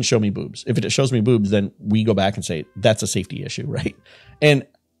 It shouldn't show me boobs. If it shows me boobs, then we go back and say, that's a safety issue, right? And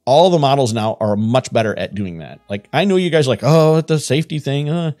all the models now are much better at doing that. Like, I know you guys are like, oh, the safety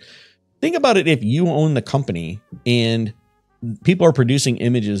thing. Think about it. If you own the company and people are producing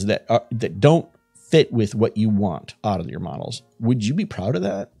images that don't fit with what you want out of your models, would you be proud of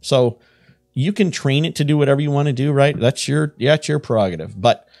that? So you can train it to do whatever you want to do, right? That's your prerogative.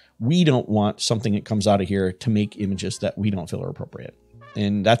 But we don't want something that comes out of here to make images that we don't feel are appropriate.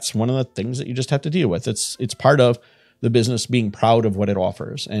 And that's one of the things that you just have to deal with. It's part of the business being proud of what it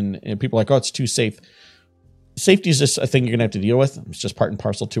offers. And people are like, oh, it's too safe. Safety is just a thing you're going to have to deal with. It's just part and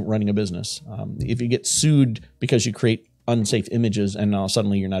parcel to running a business. If you get sued because you create unsafe images and now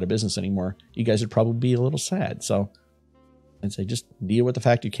suddenly you're not a business anymore, you guys would probably be a little sad. So I'd say just deal with the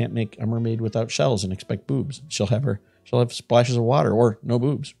fact you can't make a mermaid without shells and expect boobs. She'll have splashes of water or no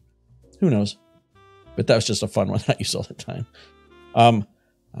boobs. Who knows? But that was just a fun one that I use all the time.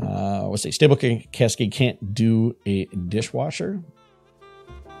 Let's see. Stable Cascade can't do a dishwasher.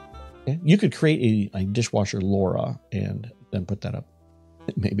 Okay. You could create a dishwasher Laura and then put that up.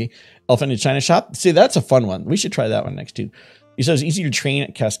 Maybe. Elephant in China Shop. See, that's a fun one. We should try that one next too. He says easy to train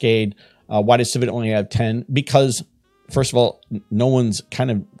at Cascade. Why does Civet only have 10? Because first of all, no one's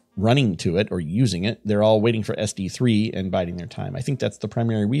kind of running to it or using it. They're all waiting for SD3 and biding their time. I think that's the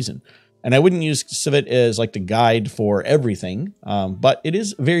primary reason. And I wouldn't use Civet as like the guide for everything, but it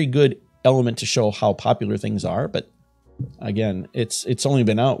is a very good element to show how popular things are. But again, it's only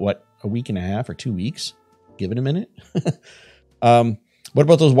been out, what, a week and a half or 2 weeks? Give it a minute. What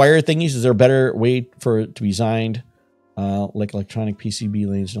about those wire thingies? Is there a better way for it to be designed, like electronic PCB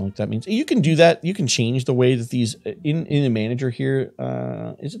lanes? You know what that means? You can do that. You can change the way that these in the manager here.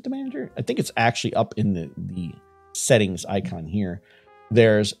 Is it the manager? I think it's actually up in the settings icon here.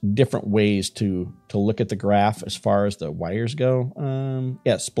 There's different ways to look at the graph as far as the wires go.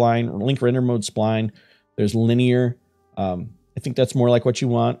 Yeah, spline, link render mode spline. There's linear. I think that's more like what you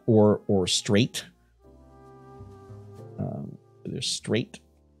want, or straight. There's straight.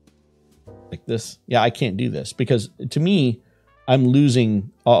 like this. Yeah, I can't do this because to me, I'm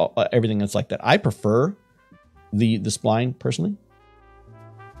losing everything that's like that. I prefer the spline personally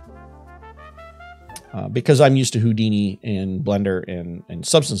because I'm used to Houdini and Blender and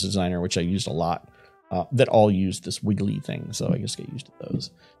Substance Designer, which I used a lot, that all use this wiggly thing. So I just get used to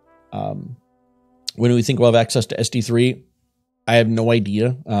those. When we think we'll have access to SD3, I have no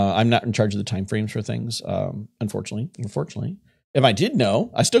idea. I'm not in charge of the timeframes for things, unfortunately. If I did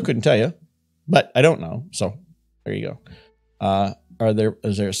know, I still couldn't tell you, but I don't know. So there you go.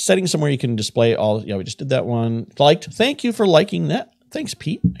 Is there a setting somewhere you can display all? Yeah, we just did that one. Liked. Thank you for liking that. Thanks,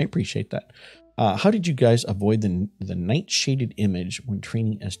 Pete. I appreciate that. How did you guys avoid the night shaded image when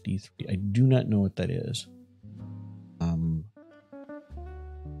training SD3? I do not know what that is.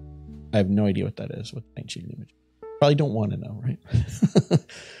 I have no idea what that is with night shaded image. Probably don't want to know, right?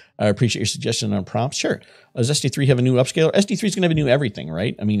 I appreciate your suggestion on prompts. Sure. Does SD3 have a new upscaler? SD3 is going to have a new everything,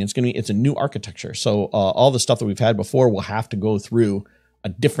 right? I mean, it's a new architecture. So all the stuff that we've had before will have to go through a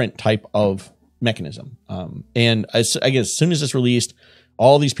different type of mechanism. And I guess as soon as it's released,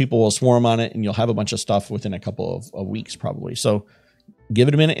 all these people will swarm on it and you'll have a bunch of stuff within a couple of weeks probably. So give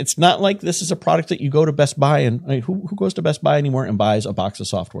it a minute. It's not like this is a product that you go to Best Buy and who goes to Best Buy anymore and buys a box of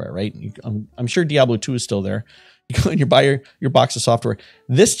software, right? I'm sure Diablo 2 is still there. You go and you buy your box of software.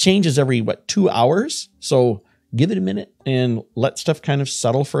 This changes every, 2 hours? So give it a minute and let stuff kind of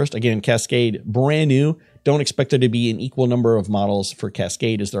settle first. Again, Cascade, brand new. Don't expect there to be an equal number of models for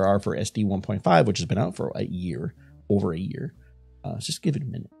Cascade as there are for SD 1.5, which has been out for a year, over a year. Just give it a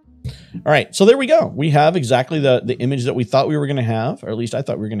minute. All right, so there we go. We have exactly the image that we thought we were going to have, or at least I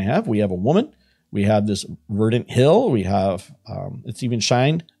thought we were going to have. We have a woman. We have this verdant hill. We have, it's even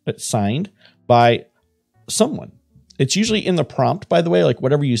signed by someone. It's usually in the prompt, by the way, like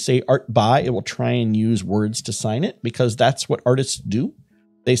whatever you say art by, it will try and use words to sign it because that's what artists do.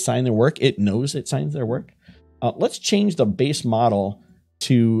 They sign their work. It knows it signs their work. Let's change the base model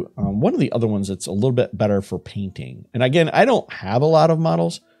to one of the other ones that's a little bit better for painting. And again, I don't have a lot of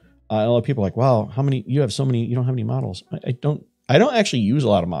models. A lot of people are like, wow, how many, you have so many, you don't have any models. I don't actually use a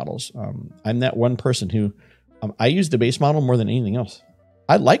lot of models. I'm that one person who, I use the base model more than anything else.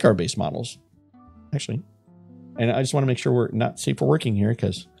 I like our base models, actually. And I just want to make sure we're not safe for working here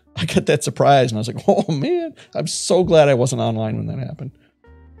because I got that surprise and I was like, oh man, I'm so glad I wasn't online when that happened.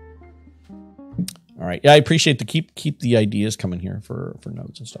 All right. Yeah, I appreciate the keep the ideas coming here for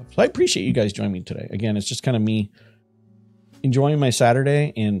notes and stuff. So I appreciate you guys joining me today. Again, it's just kind of me enjoying my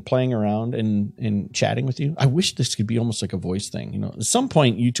Saturday and playing around and chatting with you. I wish this could be almost like a voice thing. You know, at some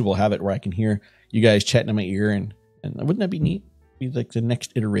point YouTube will have it where I can hear you guys chatting in my ear and wouldn't that be neat? Be like the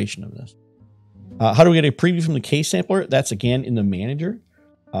next iteration of this. How do we get a preview from the case sampler? That's again in the manager.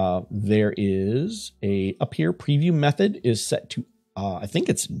 There is a up here preview method is set to, I think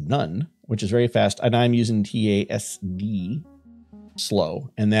it's none, which is very fast. And I'm using TASD slow.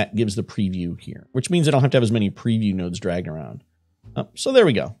 And that gives the preview here, which means I don't have to have as many preview nodes dragged around. So there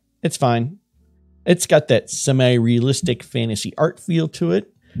we go. It's fine. It's got that semi-realistic fantasy art feel to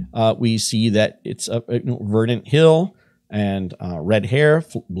it. We see that it's a verdant hill and red hair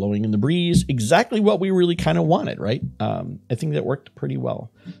blowing in the breeze. Exactly what we really kind of wanted, right? I think that worked pretty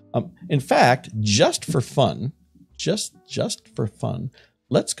well. In fact, just for fun, just for fun,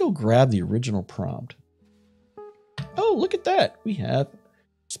 let's go grab the original prompt. Oh, look at that. We have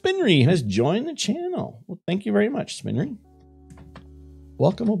Spinry has joined the channel. Well, thank you very much, Spinry.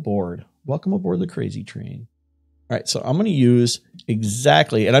 Welcome aboard. Welcome aboard the crazy train. All right, so I'm going to use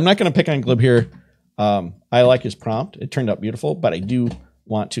exactly, and I'm not going to pick on Glib here. I like his prompt. It turned out beautiful, but I do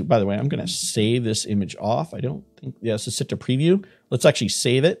want to, by the way, I'm going to save this image off. I don't think, yes, it's set to preview. Let's actually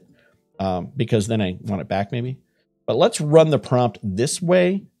save it because then I want it back maybe. But let's run the prompt this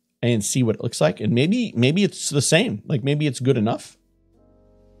way and see what it looks like. And maybe it's the same. Like maybe it's good enough.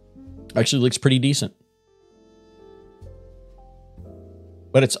 Actually looks pretty decent.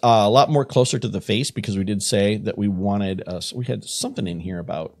 But it's a lot more closer to the face because we did say that we wanted, so we had something in here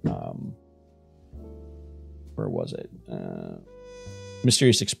about, where was it?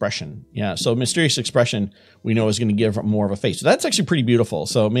 Mysterious expression. Yeah, so mysterious expression we know is going to give more of a face. So that's actually pretty beautiful.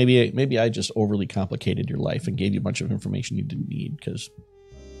 So maybe I just overly complicated your life and gave you a bunch of information you didn't need because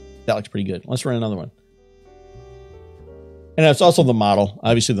that looks pretty good. Let's run another one. And it's also the model.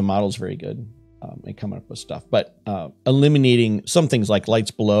 Obviously, the model is very good at coming up with stuff. But eliminating some things like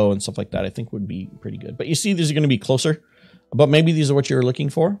lights below and stuff like that, I think would be pretty good. But you see, these are going to be closer. But maybe these are what you're looking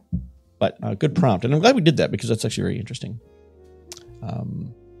for. But good prompt. And I'm glad we did that because that's actually very interesting.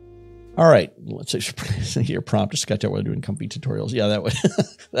 All right. Let's say your prompt to sketch out while doing comfy tutorials. Yeah, that would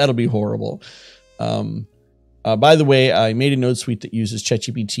that'll be horrible. By the way, I made a node suite that uses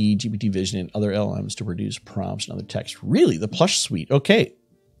ChatGPT, GPT Vision, and other LLMs to produce prompts and other text. Really? The plush suite? Okay.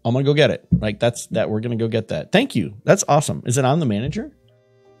 I'm going to go get it. Like we're going to go get that. Thank you. That's awesome. Is it on the manager?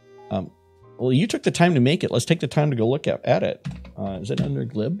 Well, you took the time to make it. Let's take the time to go look at it. Is it under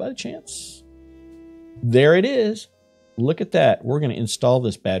glib by chance? There it is. Look at that. We're going to install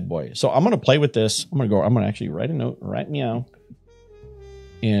this bad boy. So I'm going to play with this. I'm going to actually write a note, write meow.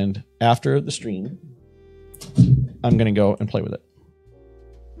 And after the stream, I'm going to go and play with it.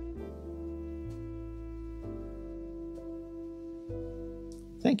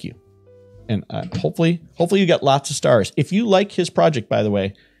 Thank you. And hopefully you get lots of stars. If you like his project, by the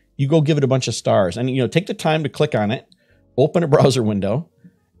way, you go give it a bunch of stars. And, take the time to click on it, open a browser window,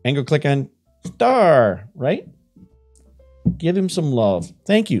 and go click on star, right? Give him some love.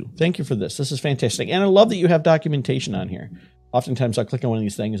 Thank you. Thank you for this. This is fantastic. And I love that you have documentation on here. Oftentimes I'll click on one of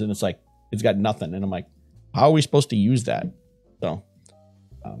these things and it's like, it's got nothing. And I'm like, how are we supposed to use that? So,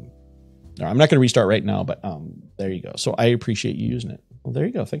 no, I'm not going to restart right now, but there you go. So I appreciate you using it. Well, there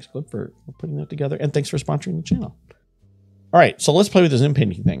you go. Thanks, Clip, for putting that together. And thanks for sponsoring the channel. All right. So let's play with this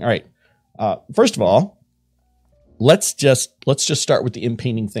inpainting thing. All right. First of all, let's just start with the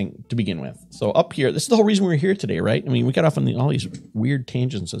inpainting thing to begin with. So up here, this is the whole reason we're here today, right? I mean, we got off on all these weird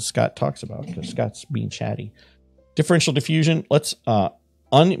tangents that Scott talks about because Scott's being chatty. Differential diffusion. Let's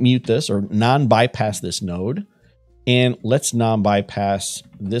unmute this or non-bypass this node. And let's non-bypass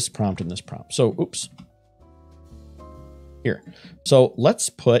this prompt and this prompt. So, oops. Here. So let's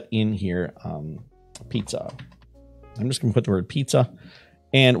put in here pizza. I'm just going to put the word pizza.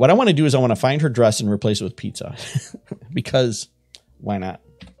 And what I want to do is I want to find her dress and replace it with pizza. Because why not?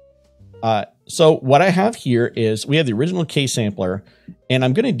 So what I have here is we have the original K sampler. And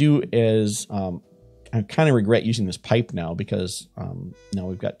I'm going to do is I kind of regret using this pipe now because now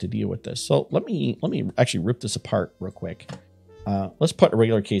we've got to deal with this. So let me actually rip this apart real quick. Let's put a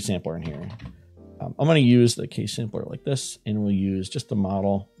regular K sampler in here. I'm going to use the K sampler like this, and we'll use just the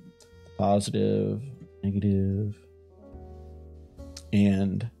model, positive, negative,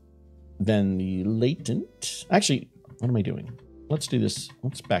 and then the latent. Actually, what am I doing? Let's do this.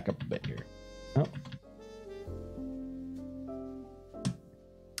 Let's back up a bit here. Oh.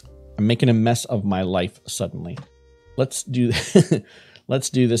 I'm making a mess of my life suddenly. Let's do let's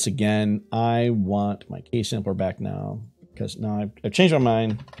do this again. I want my K sampler back now because now I've changed my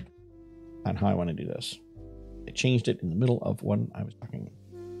mind on how I want to do this. I changed it in the middle of when I was talking.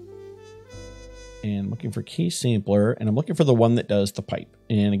 And I'm looking for K sampler, and I'm looking for the one that does the pipe.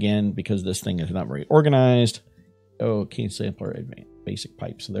 And again, because this thing is not very organized, oh, K sampler advanced basic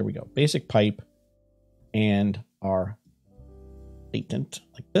pipe. So there we go. Basic pipe and our latent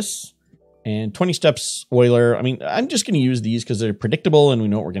like this. And 20 steps Euler. I mean, I'm just going to use these because they're predictable and we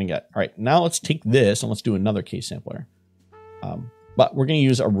know what we're going to get. All right, now let's take this and let's do another K sampler. But we're going to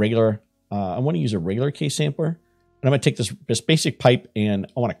use a regular, I want to use a regular K sampler. And I'm going to take this basic pipe and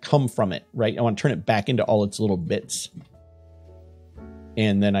I want to come from it, right? I want to turn it back into all its little bits.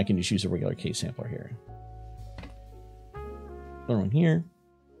 And then I can just use a regular K sampler here. Another one here.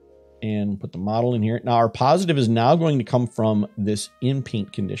 And put the model in here. Now our positive is now going to come from this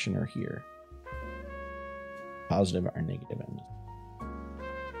in-paint conditioner here. Positive or negative.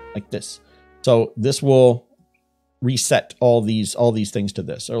 Like this. So this will reset all these things to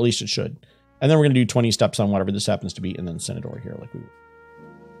this, or at least it should. And then we're going to do 20 steps on whatever this happens to be and then send it over here like we would.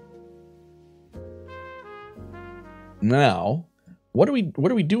 Now, what are we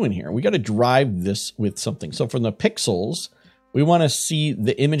doing here? We got to drive this with something. So from the pixels, we want to see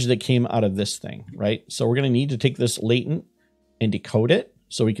the image that came out of this thing, right? So we're going to need to take this latent and decode it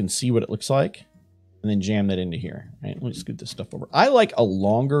so we can see what it looks like and then jam that into here, right? Let me scoot this stuff over. I like a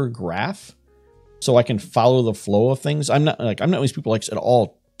longer graph so I can follow the flow of things. I'm not one of these people likes it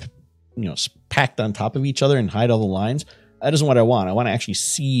all, packed on top of each other and hide all the lines. That isn't what I want. I want to actually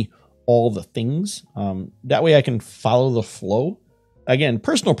see all the things. That way I can follow the flow. Again,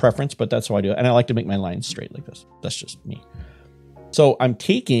 personal preference, but that's how I do it. And I like to make my lines straight like this. That's just me. So I'm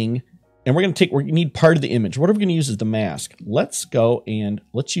taking, and we need part of the image. What are we going to use as the mask? Let's go and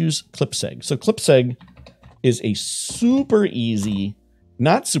let's use clipseg. So clipseg is a super easy,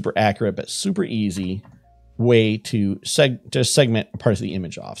 not super accurate, but super easy way to segment a part of the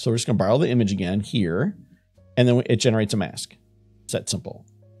image off. So we're just going to borrow the image again here, and then it generates a mask. It's that simple.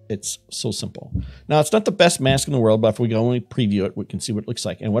 It's so simple. Now, it's not the best mask in the world, but if we can only preview it, we can see what it looks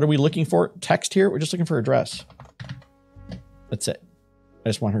like. And what are we looking for? Text here. We're just looking for a dress. That's it. I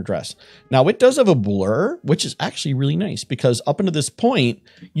just want her dress. Now, it does have a blur, which is actually really nice because up until this point,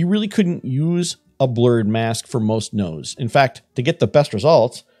 you really couldn't use a blurred mask for most nodes. In fact, to get the best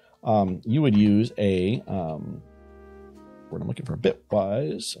results, you would use a, word I'm looking for,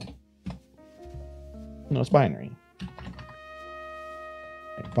 bitwise. No, it's binary.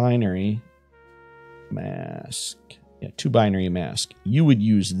 Binary mask. Yeah, to binary mask. You would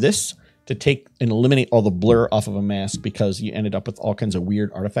use this to take and eliminate all the blur off of a mask because you ended up with all kinds of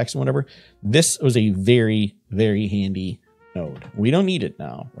weird artifacts and whatever. This was a very, very handy node. We don't need it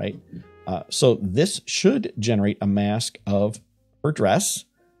now, right? So this should generate a mask of her dress,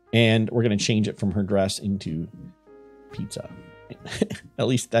 and we're going to change it from her dress into pizza. At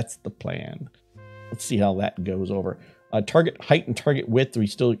least that's the plan. Let's see how that goes over. Target height and target width, we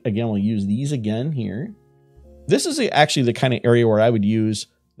still, again, we'll use these again here. This is actually the kind of area where I would use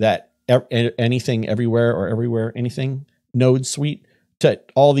that anything everywhere or everywhere anything node suite to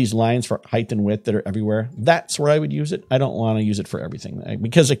all these lines for height and width that are everywhere. That's where I would use it. I don't want to use it for everything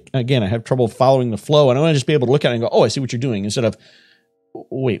because, again, I have trouble following the flow, and I want to just be able to look at it and go, oh, I see what you're doing, instead of,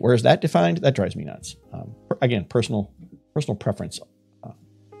 wait, where is that defined? That drives me nuts. Again, personal preference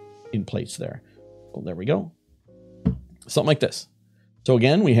in place there. Well, there we go. Something like this. So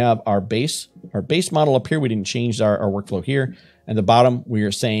again, we have our base model up here. We didn't change our workflow here. And the bottom, we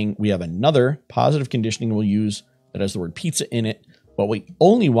are saying we have another positive conditioning we'll use that has the word pizza in it, but we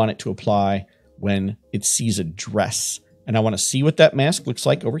only want it to apply when it sees a dress. And I want to see what that mask looks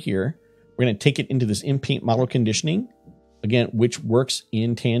like over here. We're going to take it into this in-paint model conditioning, again, which works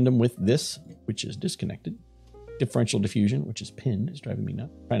in tandem with this, which is disconnected. Differential diffusion, which is pinned, is driving me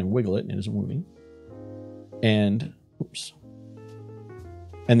nuts. I'm trying to wiggle it and it isn't moving. And, oops.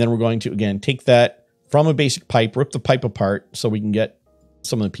 And then we're going to, again, take that from a basic pipe, rip the pipe apart so we can get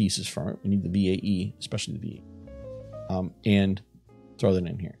some of the pieces from it. We need the VAE, especially the VAE, and throw that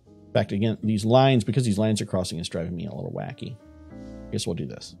in here. In fact, again, these lines, because these lines are crossing, is driving me a little wacky. I guess we'll do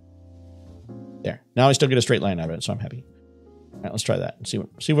this. There. Now I still get a straight line out of it, so I'm happy. All right, let's try that and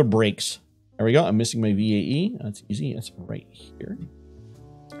see what breaks. There we go. I'm missing my VAE. That's easy. It's right here.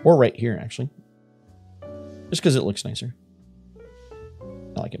 Or right here, actually. Just because it looks nicer.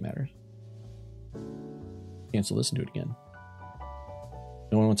 Not like it matters. Cancel this and do it again.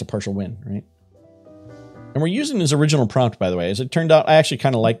 No one wants a partial win, right? And we're using his original prompt, by the way. As it turned out, I actually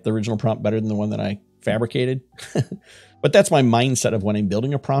kind of like the original prompt better than the one that I fabricated. But that's my mindset of when I'm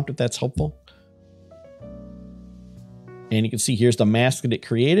building a prompt, if that's helpful. And you can see here's the mask that it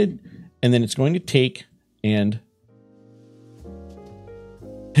created. And then it's going to take and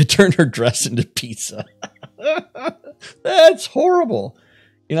it turned her dress into pizza. That's horrible.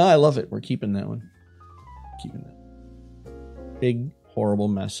 You know, I love it. We're keeping that one. Keeping that. Big, horrible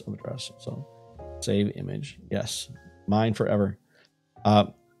mess of a dress. So save image. Yes. Mine forever.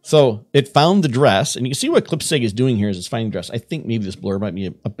 So it found the dress, and you can see what ClipSig is doing here is it's finding the dress. I think maybe this blur might be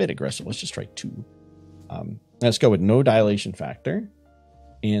a bit aggressive. Let's just try 2. Let's go with no dilation factor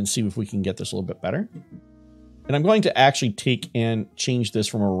and see if we can get this a little bit better. And I'm going to actually take and change this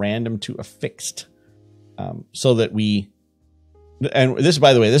from a random to a fixed, so that we, and this,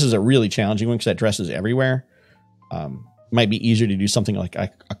 by the way, this is a really challenging one because that dress is everywhere. Might be easier to do something like a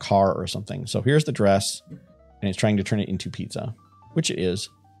car or something. So here's the dress, and it's trying to turn it into pizza, which it is.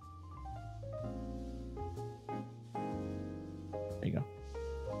 There you go.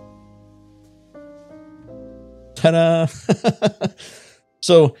 Ta-da!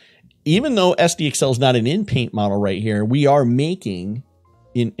 So even though SDXL is not an in-paint model right here, we are making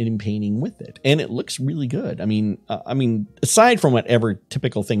in painting with it, and it looks really good. I mean, aside from whatever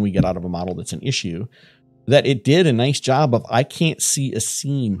typical thing we get out of a model that's an issue, that it did a nice job of I can't see a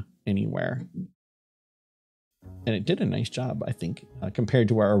seam anywhere, and it did a nice job, I think, compared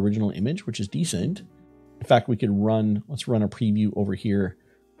to our original image, which is decent. In fact, we could run. Let's run a preview over here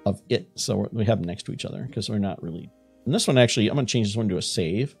of it, so we have them next to each other because we're not really. And this one actually, I'm going to change this one to a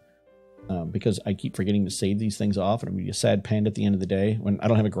save. Because I keep forgetting to save these things off, and I'm going to be a sad panda at the end of the day when I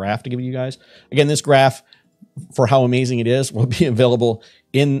don't have a graph to give you guys. Again, this graph, for how amazing it is, will be available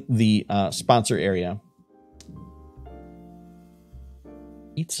in the sponsor area.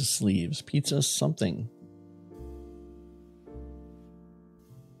 Pizza sleeves. Pizza something.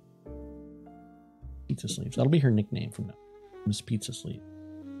 Pizza sleeves. That'll be her nickname from now. Miss Pizza Sleeve.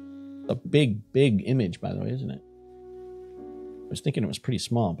 A big, big image, by the way, isn't it? I was thinking it was pretty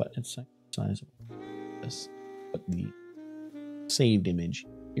small, but it's the size of this. Put the saved image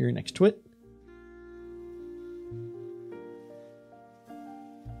here next to it.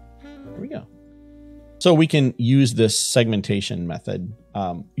 There we go. So we can use this segmentation method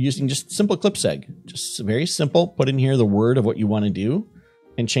using just simple ClipSeg. Just very simple. Put in here the word of what you want to do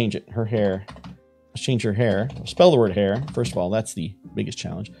and change it. Her hair. Let's change her hair. Spell the word hair. First of all, that's the biggest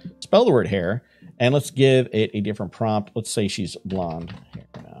challenge. Spell the word hair. And let's give it a different prompt. Let's say she's blonde hair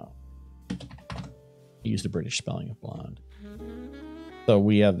now. I use the British spelling of blonde. So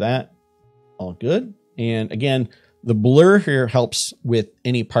we have that all good. And again, the blur here helps with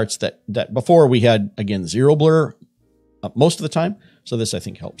any parts that before we had, again, 0 blur most of the time. So this, I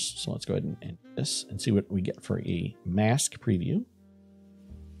think, helps. So let's go ahead and end this and see what we get for a mask preview.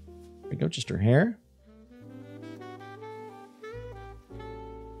 There we go, just her hair.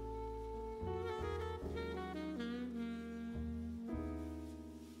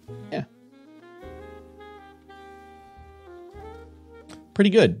 Yeah. Pretty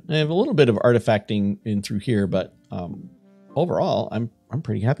good. I have a little bit of artifacting in through here, but overall, I'm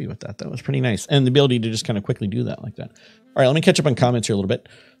pretty happy with that. That was pretty nice. And the ability to just kind of quickly do that like that. All right, let me catch up on comments here a little bit.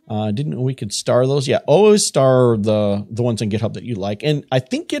 Didn't know we could star those. Yeah, always star the ones on GitHub that you like. And I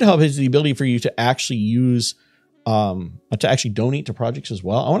think GitHub has the ability for you to actually use, to actually donate to projects as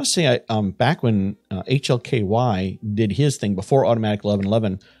well. I want to say back when HLKY did his thing before Automatic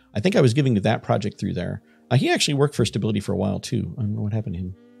 1111, I think I was giving to that project through there. He actually worked for Stability for a while too. I don't know what happened to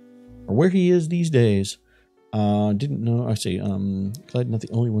him or where he is these days. Didn't know. I say, Clyde, not the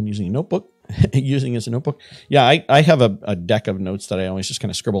only one using a notebook. Using as a notebook. Yeah, I have a deck of notes that I always just kind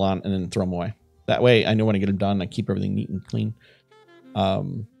of scribble on and then throw them away. That way I know when I get them done, I keep everything neat and clean.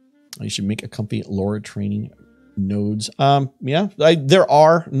 I should make a comfy LoRa training nodes. Yeah, there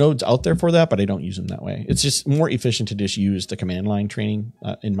are nodes out there for that, but I don't use them that way. It's just more efficient to just use the command line training,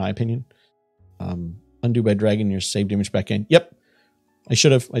 in my opinion. Undo by dragging your saved image back in. Yep, I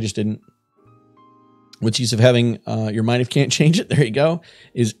should have. I just didn't. What's the use of having your mind if you can't change it? There you go.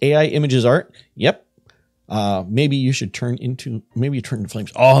 Is AI images art? Yep. Maybe you should turn into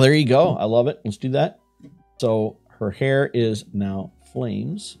flames. Oh, there you go. I love it. Let's do that. So her hair is now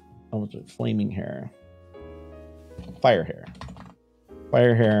flames. Oh, what's it? Flaming hair. Fire hair.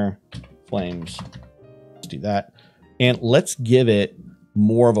 Fire hair. Flames. Let's do that. And let's give it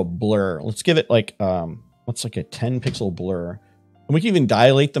more of a blur. Let's give it like what's like a 10 pixel blur. And we can even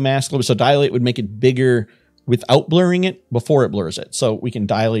dilate the mask a little bit. So dilate would make it bigger without blurring it before it blurs it. So we can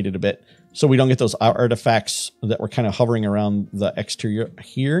dilate it a bit so we don't get those artifacts that were kind of hovering around the exterior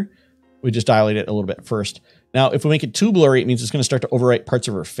here. We just dilate it a little bit first. Now, if we make it too blurry, it means it's going to start to overwrite parts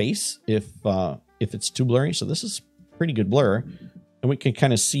of her face if it's too blurry. So this is pretty good blur. And we can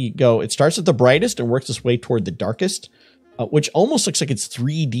kind of see it starts at the brightest and works its way toward the darkest, which almost looks like it's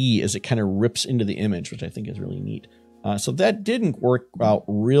 3D as it kind of rips into the image, which I think is really neat. So that didn't work out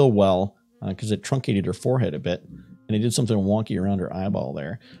real well because it truncated her forehead a bit and it did something wonky around her eyeball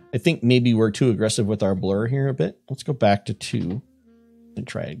there. I think maybe we're too aggressive with our blur here a bit. Let's go back to 2 and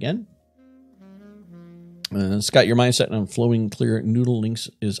try it again. Scott, your mindset on flowing clear noodle links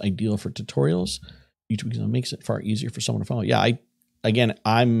is ideal for tutorials. YouTube makes it far easier for someone to follow. Yeah,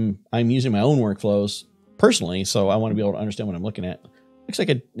 I'm using my own workflows personally, so I want to be able to understand what I'm looking at. Looks like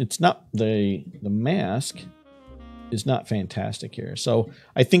it's not the mask is not fantastic here. So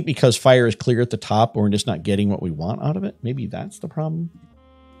I think because fire is clear at the top, we're just not getting what we want out of it. Maybe that's the problem.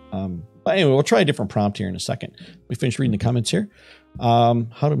 But anyway, we'll try a different prompt here in a second. We finished reading the comments here. How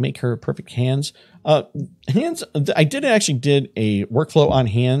to make her perfect hands. Hands. I actually did a workflow on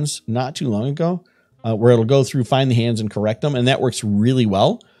hands not too long ago, where it'll go through, find the hands and correct them. And that works really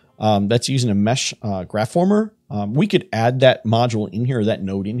well. That's using a mesh graph former. We could add that module in here, or that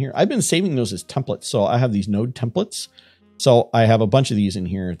node in here. I've been saving those as templates. So I have these node templates. So I have a bunch of these in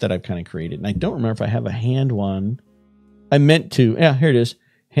here that I've kind of created. And I don't remember if I have a hand one. I meant to. Yeah, here it is.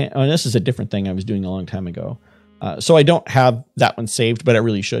 This is a different thing I was doing a long time ago. So I don't have that one saved, but I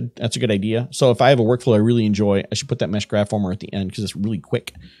really should. That's a good idea. So if I have a workflow I really enjoy, I should put that mesh graph former at the end because it's really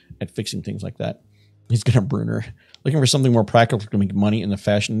quick at fixing things like that. He's going to burn her. Looking for something more practical to make money in the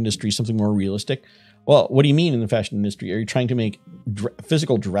fashion industry, something more realistic. Well, what do you mean in the fashion industry? Are you trying to make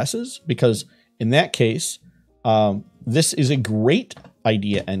physical dresses? Because in that case, this is a great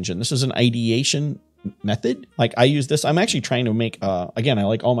idea engine. This is an ideation method. Like I use this. I'm actually trying to make, again, I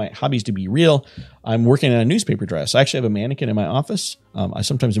like all my hobbies to be real. I'm working on a newspaper dress. I actually have a mannequin in my office. I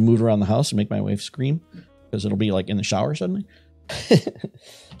sometimes move around the house and make my wife scream because it'll be like in the shower suddenly.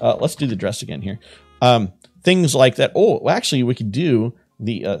 Let's do the dress again here. Things like that. Oh, actually, we could do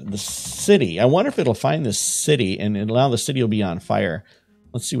the city. I wonder if it'll find this city and allow the city will be on fire.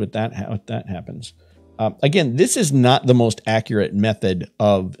 Let's see what that happens. Again, this is not the most accurate method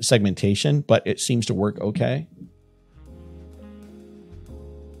of segmentation, but it seems to work okay.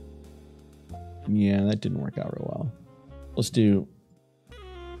 Yeah, that didn't work out real well. Let's do.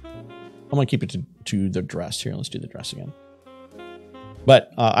 I'm gonna keep it to the dress here. Let's do the dress again.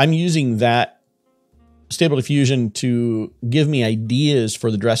 But I'm using that Stable Diffusion to give me ideas for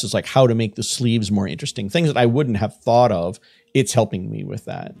the dresses, like how to make the sleeves more interesting. Things that I wouldn't have thought of. It's helping me with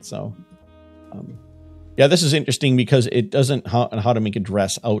that. So Yeah, this is interesting because it doesn't how to make a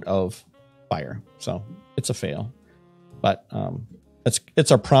dress out of fire. So it's a fail. But it's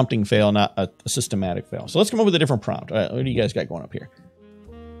a prompting fail, not a systematic fail. So let's come up with a different prompt. All right, what do you guys got going up here?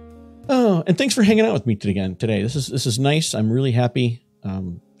 Oh, and thanks for hanging out with me today. This is nice. I'm really happy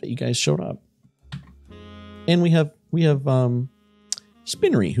that you guys showed up. And we have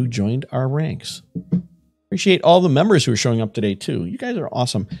Spinnery, who joined our ranks. Appreciate all the members who are showing up today too. You guys are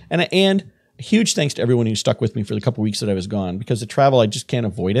awesome. And a huge thanks to everyone who stuck with me for the couple weeks that I was gone, because the travel, I just can't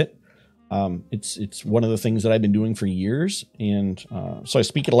avoid it. It's one of the things that I've been doing for years. And so I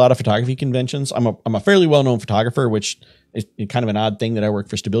speak at a lot of photography conventions. I'm a fairly well-known photographer, which is kind of an odd thing that I work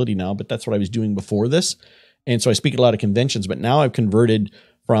for Stability now, but that's what I was doing before this. And so I speak at a lot of conventions, but now I've converted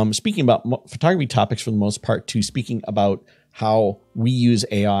from speaking about photography topics for the most part to speaking about how we use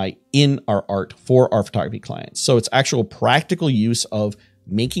AI in our art for our photography clients. So it's actual practical use of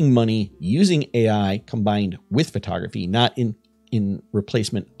making money using AI combined with photography, not in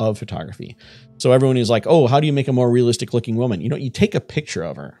replacement of photography. So everyone is like, oh, how do you make a more realistic looking woman? You know, you take a picture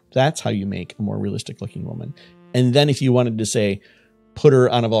of her. That's how you make a more realistic looking woman. And then if you wanted to say, put her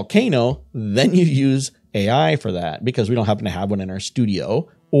on a volcano, then you use AI for that, because we don't happen to have one in our studio,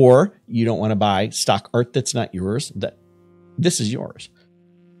 or you don't want to buy stock art that's not yours. This is yours.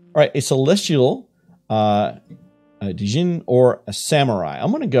 All right, a celestial, a Dijin, or a samurai.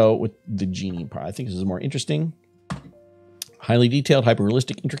 I'm going to go with the genie part. I think this is more interesting. Highly detailed,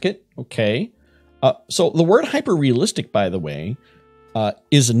 hyper-realistic, intricate. Okay. So the word hyper-realistic, by the way,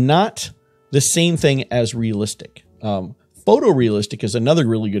 is not the same thing as realistic. Photorealistic is another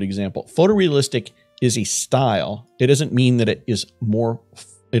really good example. Photorealistic is a style. It doesn't mean that it is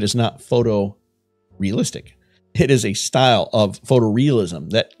not photorealistic. It is a style of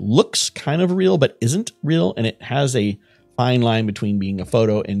photorealism that looks kind of real, but isn't real. And it has a fine line between being a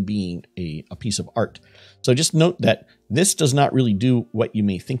photo and being a piece of art. So just note that this does not really do what you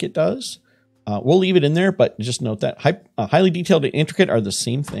may think it does. We'll leave it in there, but just note that highly detailed and intricate are the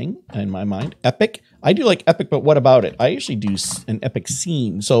same thing in my mind. Epic. I do like epic, but what about it? I actually do an epic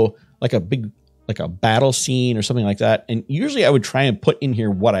scene. So like a battle scene or something like that. And usually I would try and put in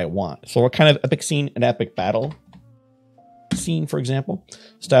here what I want. So what kind of epic scene? An epic battle scene, for example.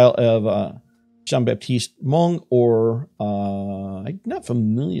 Style of Jean-Baptiste Monge, or I'm not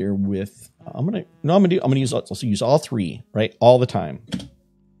familiar with. I'm gonna use all three, right, all the time,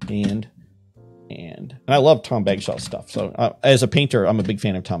 and I love Tom Bagshaw stuff. So as a painter, I'm a big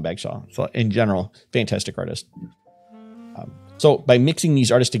fan of Tom Bagshaw. So in general, fantastic artist. So by mixing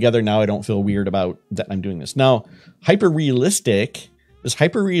these artists together, now I don't feel weird about that I'm doing this. Now, hyper-realistic, does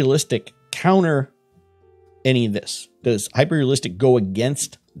hyper-realistic counter any of this? Does hyper-realistic go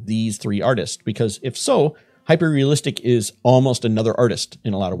against these three artists? Because if so, hyper-realistic is almost another artist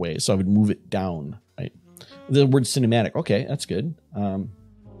in a lot of ways. So I would move it down, right? The word cinematic. Okay, that's good.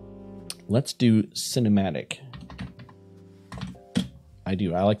 Let's do cinematic. I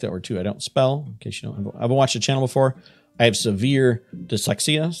like that word too. I don't spell, in case you don't. I haven't watched the channel before. I have severe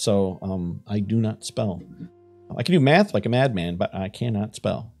dyslexia, so I do not spell. I can do math like a madman, but I cannot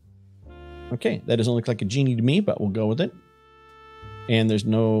spell. Okay, that doesn't look like a genie to me, but we'll go with it. And there's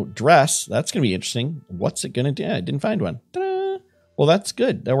no dress. That's going to be interesting. What's it going to do? I didn't find one. Ta-da! Well, that's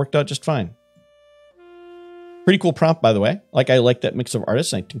good. That worked out just fine. Pretty cool prompt, by the way. I like that mix of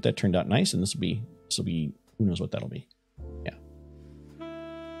artists. I think that turned out nice. And this will be, who knows what that'll be. Yeah.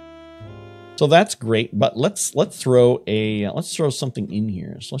 So that's great. But let's throw something in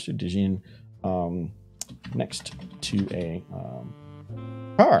here. Celestial Dijin next to a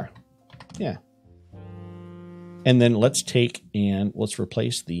car. Yeah. And then let's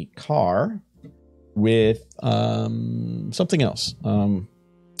replace the car with something else.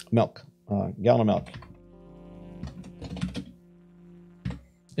 Milk, gallon of milk.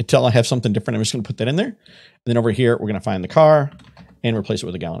 Until I have something different, I'm just going to put that in there. And then over here, we're going to find the car and replace it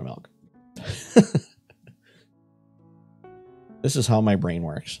with a gallon of milk. This is how my brain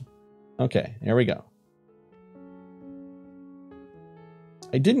works. Okay, there we go.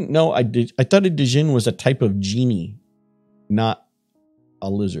 I didn't know I thought a Dijin was a type of genie, not a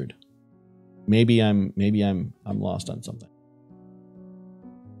lizard. Maybe I'm lost on something.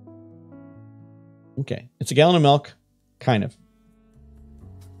 Okay, it's a gallon of milk, kind of.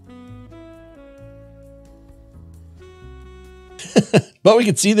 But we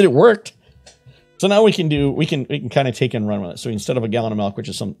can see that it worked. So now we can kind of take and run with it. So instead of a gallon of milk, which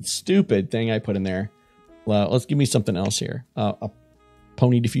is some stupid thing I put in there, well, let's give me something else here. A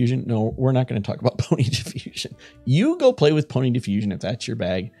pony diffusion. No, we're not going to talk about pony diffusion. You go play with pony diffusion if that's your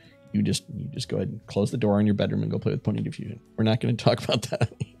bag. You just go ahead and close the door in your bedroom and go play with pony diffusion. We're not going to talk about that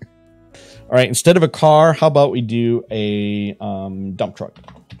on here. All right, instead of a car, how about we do a dump truck?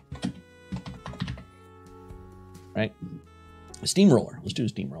 Right? A steamroller. Let's do a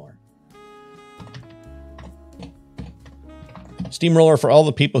steamroller. Steamroller, for all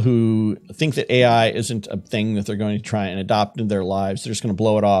the people who think that AI isn't a thing that they're going to try and adopt into their lives, they're just going to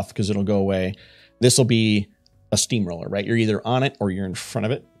blow it off because it'll go away. This will be a steamroller, right? You're either on it or you're in front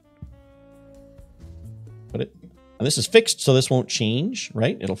of it. Put it. And this is fixed, so this won't change,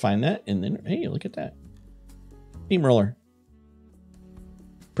 right? It'll find that, and then, hey, look at that. Steamroller.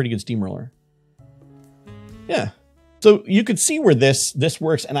 Pretty good steamroller. Yeah. So you could see where this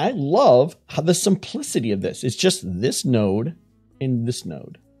works, and I love how the simplicity of this. It's just this node and this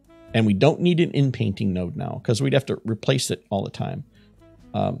node. And we don't need an in-painting node now, because we'd have to replace it all the time.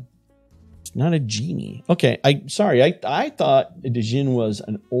 It's not a genie. Okay, sorry, I thought a Djinn was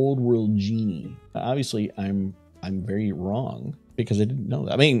an old world genie. Obviously, I'm very wrong because I didn't know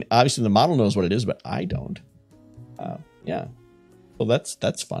that. I mean, obviously the model knows what it is, but I don't. Yeah. Well, that's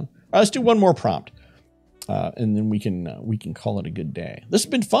fun. All right, let's do one more prompt. And then we can call it a good day. This has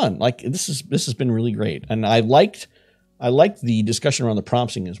been fun. Like this has been really great. And I liked the discussion around the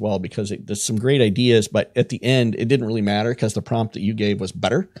prompting as well, because there's some great ideas, but at the end, it didn't really matter because the prompt that you gave was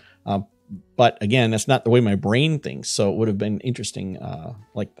better. But again, that's not the way my brain thinks. So it would have been interesting,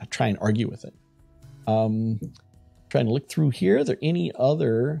 like try and argue with it. Trying to look through here. Are there any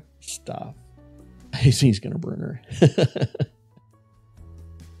other stuff? He's going to burn her.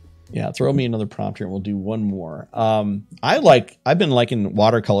 Yeah, throw me another prompt here and we'll do one more. I've been liking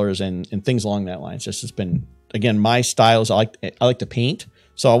watercolors and things along that line. It's just, it's been, again, my style is I like to paint.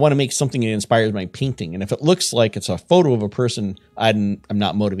 So I want to make something that inspires my painting. And if it looks like it's a photo of a person, I'm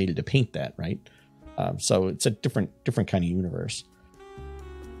not motivated to paint that, right? So it's a different kind of universe.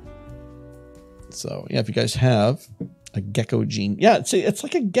 So yeah, if you guys have a gecko gene, yeah, it's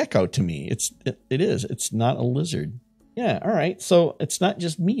like a gecko to me. It is. It's not a lizard. Yeah. All right. So it's not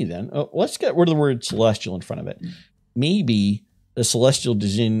just me then. Let's get rid of the word celestial in front of it. Maybe the celestial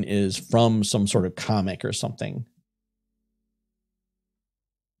Djinn is from some sort of comic or something.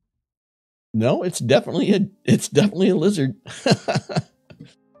 No, it's definitely a lizard.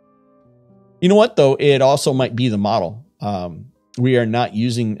 You know what though? It also might be the model. We are not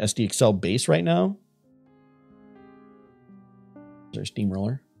using SDXL base right now. Is there a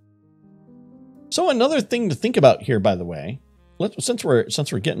steamroller? So another thing to think about here, by the way, since we're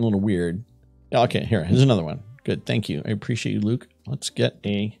getting a little weird. Okay, here's another one. Good, thank you. I appreciate you, Luke. Let's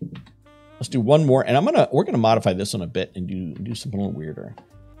do one more, and we're gonna modify this one a bit and do something a little weirder.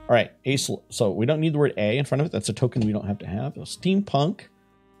 All right, so we don't need the word A in front of it. That's a token we don't have to have. So steampunk.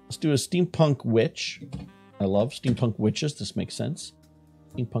 Let's do a steampunk witch. I love steampunk witches. This makes sense.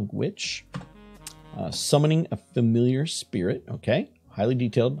 Steampunk witch. Summoning a familiar spirit. Okay. Highly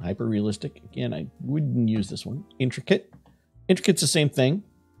detailed, hyper realistic. Again, I wouldn't use this one. Intricate. Intricate's the same thing.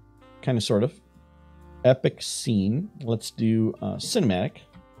 Kind of, sort of. Epic scene. Let's do cinematic.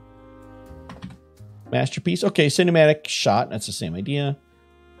 Masterpiece. Okay, cinematic shot. That's the same idea.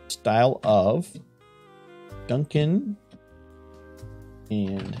 Style of Duncan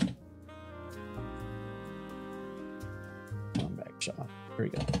and back shot. There we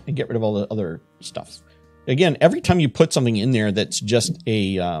go. And get rid of all the other stuff. Again, every time you put something in there that's just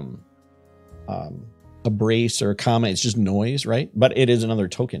a brace or a comma, it's just noise, right? But it is another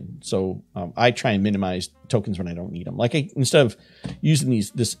token. So I try and minimize tokens when I don't need them. Like instead of using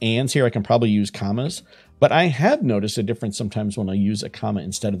this ands here, I can probably use commas. But I have noticed a difference sometimes when I use a comma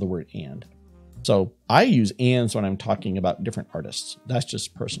instead of the word and. So I use ands when I'm talking about different artists. That's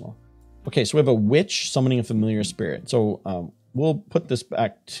just personal. Okay, so we have a witch summoning a familiar spirit. So we'll put this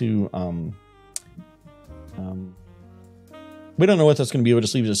back to... we don't know what that's going to be. We'll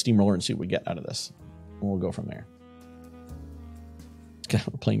just leave it as a steamroller and see what we get out of this. And we'll go from there.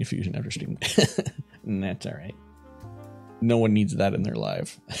 We're playing Diffusion after stream. And that's all right. No one needs that in their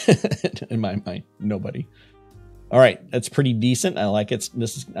life. In my mind, nobody. All right, that's pretty decent. I like it.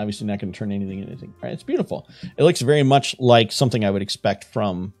 This is obviously not going to turn anything into anything. All right, it's beautiful. It looks very much like something I would expect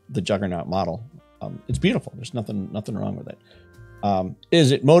from the Juggernaut model. It's beautiful. There's nothing wrong with it.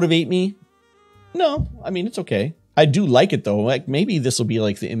 Does it motivate me? No, I mean, it's okay. I do like it though. Like maybe this will be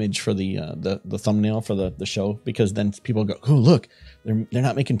like the image for the thumbnail for the show, because then people go, oh look, they're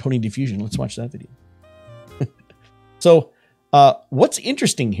not making pony diffusion. Let's watch that video. So what's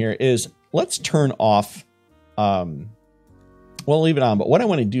interesting here is let's turn off. Well, I'll leave it on. But what I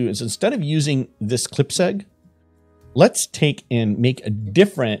want to do is instead of using this clip seg, let's take and make a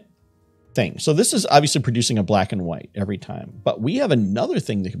different thing. So this is obviously producing a black and white every time, but we have another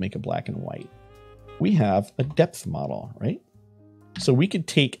thing that can make a black and white. We have a depth model, right? So we could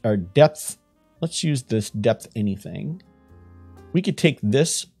take our depth. Let's use this depth anything. We could take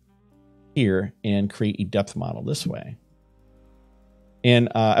this here and create a depth model this way. And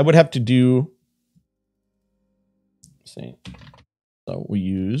I would have to do, see, so we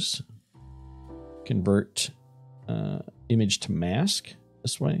use convert image to mask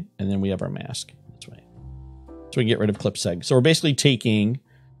this way, and then we have our mask this way. So we can get rid of clip seg. So we're basically taking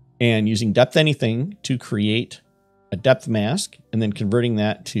and using depth anything to create a depth mask and then converting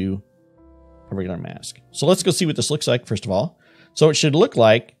that to a regular mask. So let's go see what this looks like first of all. So it should look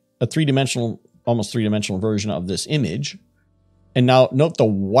like a three-dimensional, almost three-dimensional version of this image. And now note the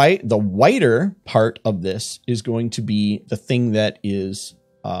whiter part of this is going to be the thing that is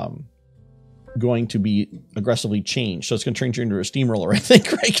going to be aggressively changed. So it's going to turn you into a steamroller, I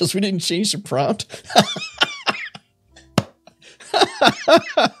think, right? Because we didn't change the prompt.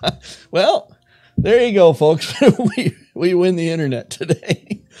 Well, there you go, folks. we win the internet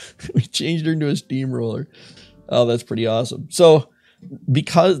today. We changed her into a steamroller. Oh, that's pretty awesome. So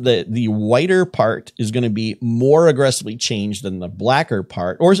because the whiter part is going to be more aggressively changed than the blacker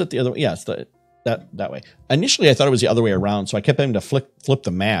part, or is it the other way? Yeah, it's that way. Initially, I thought it was the other way around, so I kept having to flip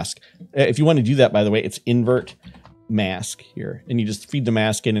the mask. If you want to do that, by the way, it's invert mask here, and you just feed the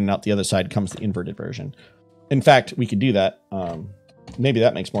mask in, and out the other side comes the inverted version. In fact, we could do that. Maybe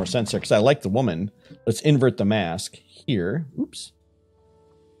that makes more sense here, because I like the woman. Let's invert the mask here. Oops.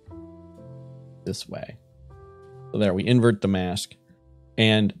 This way. So there, we invert the mask.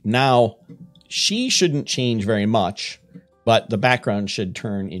 And now she shouldn't change very much, but the background should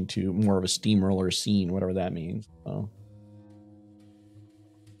turn into more of a steamroller scene, whatever that means. So.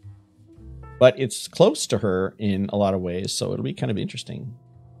 But it's close to her in a lot of ways, so it'll be kind of interesting.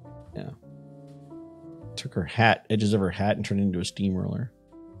 Yeah. Took her hat, edges of her hat, and turned it into a steamroller.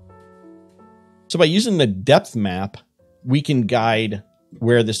 So by using the depth map, we can guide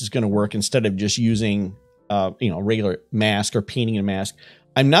where this is going to work instead of just using regular mask or painting a mask.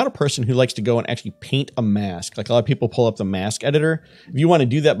 I'm not a person who likes to go and actually paint a mask. Like a lot of people pull up the mask editor. If you want to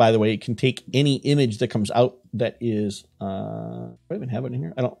do that, by the way, it can take any image that comes out that is, do I even have it in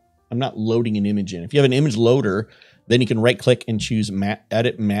here? I'm not loading an image in. If you have an image loader, then you can right click and choose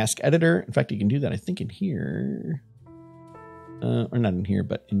edit mask editor. In fact, you can do that, I think, in here, or not in here,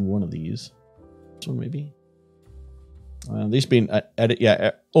 but in one of these. This one maybe. These being edit,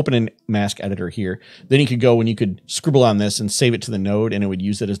 yeah, open a mask editor here. Then you could go and you could scribble on this and save it to the node, and it would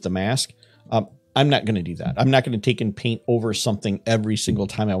use it as the mask. I'm not going to do that. I'm not going to take and paint over something every single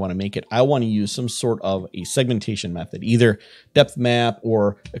time I want to make it. I want to use some sort of a segmentation method, either depth map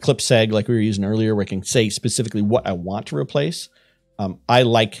or a clip seg like we were using earlier, where I can say specifically what I want to replace. I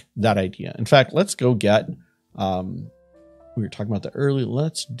like that idea. In fact, let's go get, we were talking about that earlier.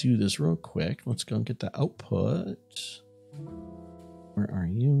 Let's do this real quick. Let's go and get the output. Where are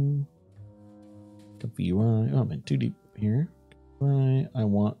you? ComfyUI. Oh, I'm in too deep here. I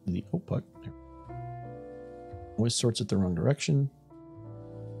want the output. There. Always sorts it the wrong direction.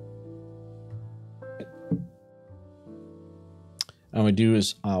 What I'm gonna do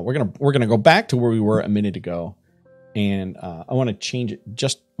is we're gonna go back to where we were a minute ago, and I want to change it.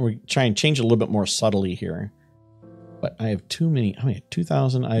 We're trying to change it a little bit more subtly here. But I have too many. I have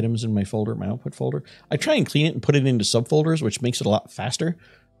 2,000 items in my folder, my output folder. I try and clean it and put it into subfolders, which makes it a lot faster.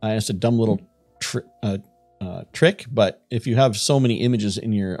 It's a dumb little trick, but if you have so many images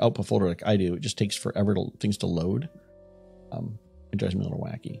in your output folder like I do, it just takes forever things to load. It drives me a little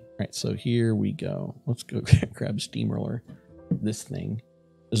wacky. All right, so here we go. Let's go grab Steamroller. This thing.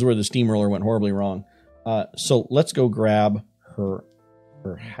 This is where the Steamroller went horribly wrong. So let's go grab her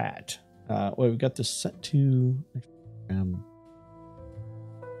hat. Well, we've got this set to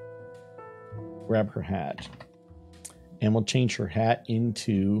grab her hat, and we'll change her hat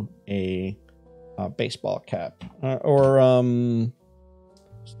into a baseball cap, or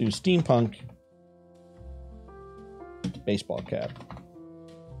let's do steampunk baseball cap.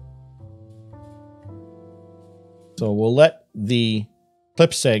 So we'll let the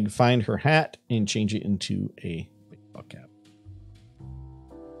clip seg find her hat and change it into a baseball cap.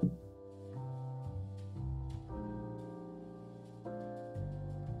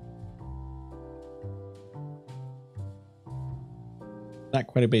 Not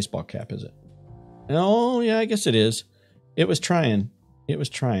quite a baseball cap, is it? Oh, yeah, I guess it is. It was trying. It was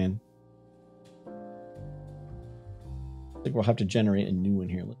trying. I think we'll have to generate a new one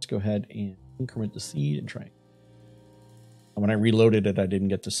here. Let's go ahead and increment the seed and try. When I reloaded it, I didn't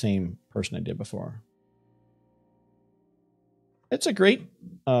get the same person I did before. It's a great,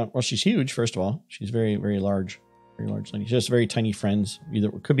 well, she's huge, first of all. She's very, very large. Very large lady. She has very tiny friends.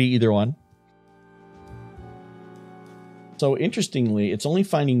 It could be either one. So interestingly, it's only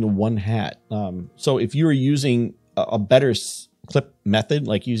finding the one hat. So if you were using a better clip method,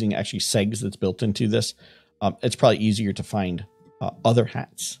 like using actually segs that's built into this, it's probably easier to find other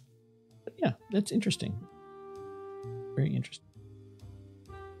hats. But yeah, that's interesting. Very interesting.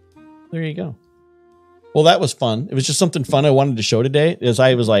 There you go. Well, that was fun. It was just something fun I wanted to show today, as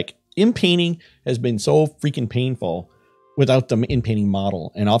I was like, in-painting has been so freaking painful without the in-painting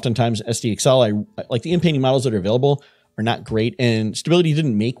model. And oftentimes SDXL, I like the in-painting models that are available are not great, and Stability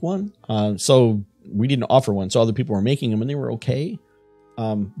didn't make one. So we didn't offer one. So other people were making them and they were okay.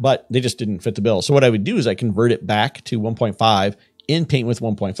 But they just didn't fit the bill. So what I would do is I convert it back to 1.5 in paint with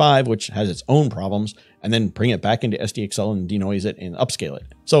 1.5, which has its own problems, and then bring it back into SDXL and denoise it and upscale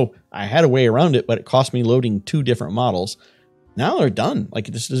it. So I had a way around it, but it cost me loading 2 different models. Now they're done. Like,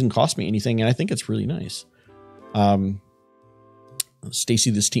 this doesn't cost me anything, and I think it's really nice. Stacy,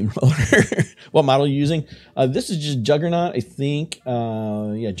 the steam roller. What model are you using? This is just Juggernaut, I think.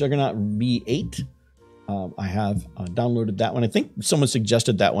 Yeah, Juggernaut V8. I have downloaded that one. I think someone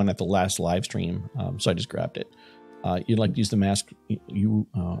suggested that one at the last live stream, so I just grabbed it. You'd like to use the mask.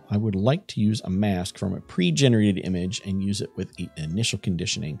 I would like to use a mask from a pre-generated image and use it with initial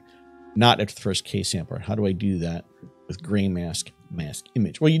conditioning, not at the first K sampler. How do I do that with gray mask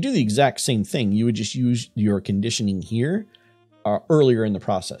image? Well, you do the exact same thing. You would just use your conditioning here earlier in the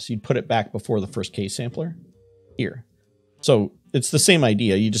process. You'd put it back before the first K sampler here. So it's the same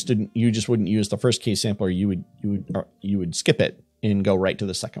idea. You just wouldn't use the first K sampler. You would skip it and go right to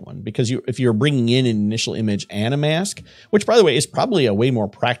the second one, because if you're bringing in an initial image and a mask, which by the way is probably a way more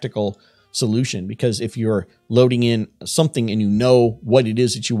practical solution, because if you're loading in something and you know what it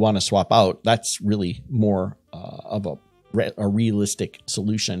is that you want to swap out, that's really more of a realistic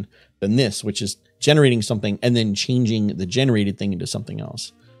solution than this, which is generating something and then changing the generated thing into something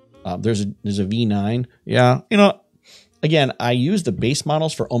else. There's a V9. Yeah, you know, again, I use the base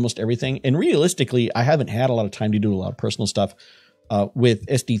models for almost everything, and realistically, I haven't had a lot of time to do a lot of personal stuff. With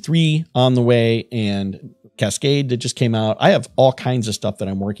SD3 on the way and Cascade that just came out, I have all kinds of stuff that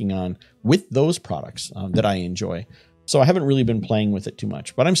I'm working on with those products that I enjoy. So I haven't really been playing with it too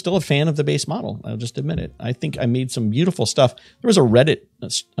much, but I'm still a fan of the base model. I'll just admit it. I think I made some beautiful stuff. There was a Reddit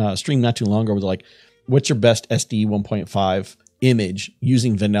stream not too long ago where they're like, what's your best SD 1.5 image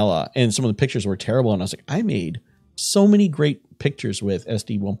using vanilla? And some of the pictures were terrible. And I was like, I made so many great pictures with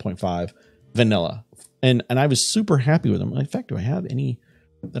SD 1.5 vanilla. And I was super happy with them. In fact, do I have any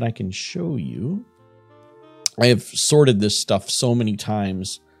that I can show you? I have sorted this stuff so many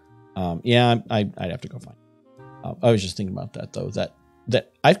times. Yeah, I'd have to go find it. I was just thinking about that, though,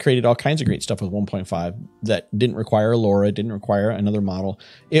 that I've created all kinds of great stuff with 1.5 that didn't require a LoRa, didn't require another model.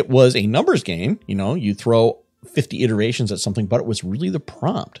 It was a numbers game. You know, you throw 50 iterations at something, but it was really the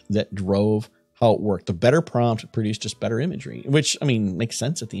prompt that drove how it worked. The better prompt produced just better imagery, which, I mean, makes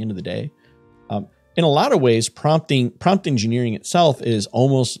sense at the end of the day. In a lot of ways, prompt engineering itself is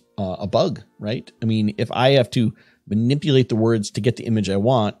almost a bug, right? I mean, if I have to manipulate the words to get the image I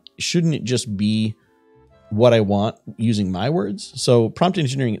want, shouldn't it just be what I want using my words? So prompt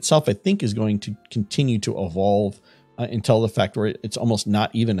engineering itself, I think, is going to continue to evolve until the fact where it's almost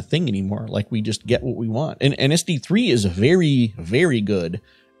not even a thing anymore. Like, we just get what we want. And SD3 is very, very good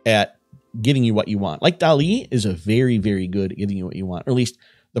at giving you what you want. Like DALL-E is a very, very good at giving you what you want, or at least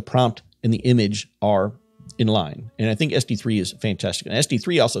the prompt and the image are in line. And I think SD3 is fantastic. And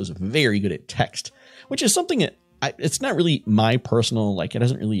SD3 also is very good at text, which is something that it's not really my personal, like, it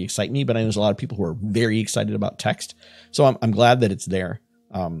doesn't really excite me, but I know there's a lot of people who are very excited about text. So I'm glad that it's there.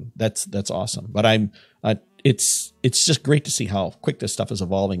 That's awesome. But it's just great to see how quick this stuff is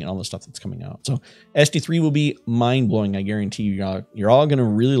evolving and all the stuff that's coming out. So SD3 will be mind-blowing. I guarantee you, you're all going to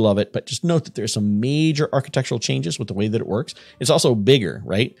really love it. But just note that there's some major architectural changes with the way that it works. It's also bigger,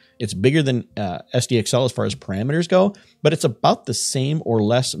 right? It's bigger than SDXL as far as parameters go, but it's about the same or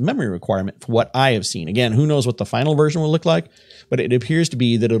less memory requirement for what I have seen. Again, who knows what the final version will look like, but it appears to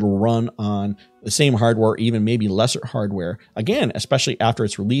be that it'll run on the same hardware, even maybe lesser hardware. Again, especially after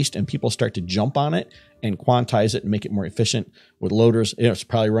it's released and people start to jump on it and quantize it and make it more efficient with loaders. It's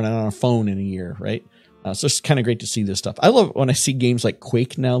probably running on a phone in a year, right? So it's kind of great to see this stuff. I love when I see games like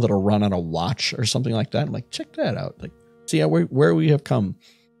Quake now that'll run on a watch or something like that. I'm like, check that out. Like, see how where we have come.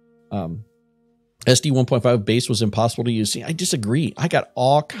 SD 1.5 base was impossible to use. See, I disagree. I got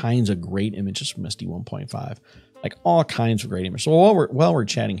all kinds of great images from SD 1.5, like all kinds of great images. So while we're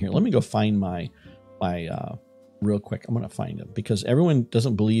chatting here, let me go find my real quick. I'm going to find them because everyone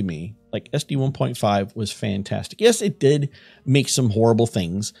doesn't believe me. Like, SD 1.5 was fantastic. Yes, it did make some horrible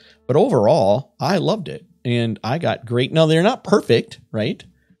things, but overall I loved it and I got great. Now, they're not perfect, right?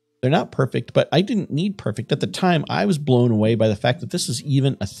 They're not perfect, but I didn't need perfect. At the time, I was blown away by the fact that this is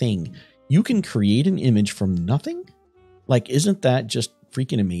even a thing. You can create an image from nothing. Like, isn't that just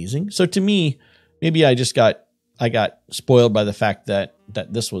freaking amazing? So to me, maybe I got spoiled by the fact that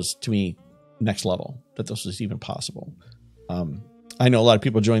this was, to me, next level, that this was even possible. I know a lot of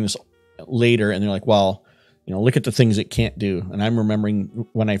people join this later and they're like, well, you know, look at the things it can't do. And I'm remembering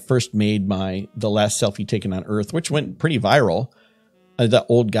when I first made the last selfie taken on Earth, which went pretty viral. That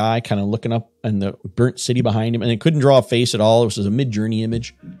old guy kind of looking up and the burnt city behind him, and it couldn't draw a face at all. It was a mid-journey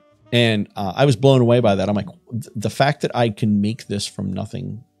image. And I was blown away by that. I'm like, the fact that I can make this from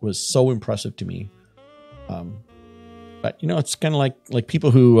nothing was so impressive to me. But you know, it's kind of like people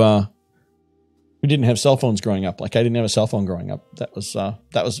who didn't have cell phones growing up. Like I didn't have a cell phone growing up. That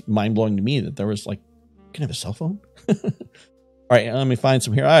was mind blowing to me that there was like, you can have a cell phone. All right, let me find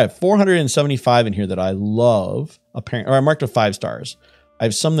some here. I have 475 in here that I love. Apparently, or I marked with 5 stars. I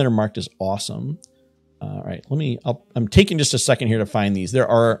have some that are marked as awesome. All right, I'm taking just a second here to find these. There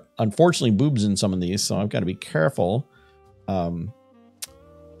are unfortunately boobs in some of these, so I've got to be careful. But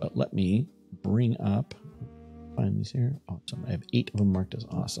let me find these here. Awesome. I have 8 of them marked as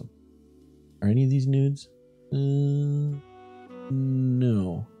awesome. Are any of these nudes? No.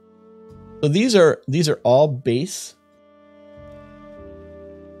 So these are all base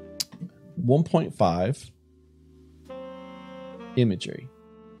 1.5 imagery.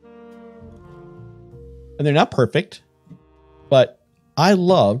 And they're not perfect, but I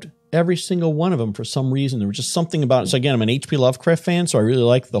loved every single one of them for some reason. There was just something about it. So again, I'm an H.P. Lovecraft fan, so I really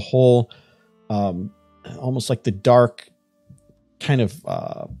like the whole, almost like the dark kind of,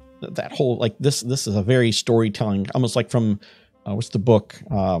 that whole, like this is a very storytelling, almost like from, what's the book?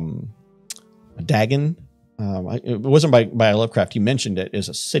 Dagon. It wasn't by Lovecraft. He mentioned it as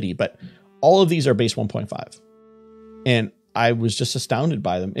a city, but all of these are base 1.5. And I was just astounded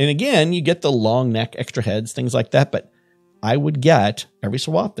by them. And again, you get the long neck, extra heads, things like that. But I would get, every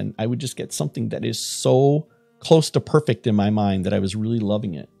so often, I would just get something that is so close to perfect in my mind that I was really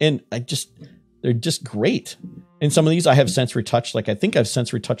loving it. And they're just great. And some of these I have sensory touch. Like I think I've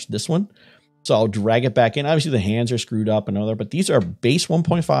sensory touched this one. So I'll drag it back in. Obviously the hands are screwed up and other, but these are base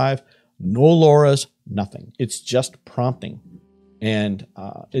 1.5, no LoRa's, nothing. It's just prompting. And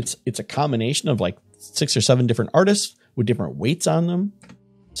it's a combination of like 6 or 7 different artists with different weights on them.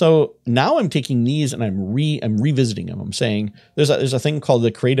 So now I'm taking these and I'm revisiting them. I'm saying there's a thing called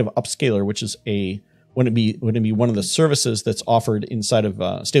the creative upscaler, which is wouldn't it be one of the services that's offered inside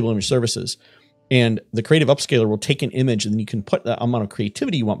of Stable Image Services. And the creative upscaler will take an image and then you can put the amount of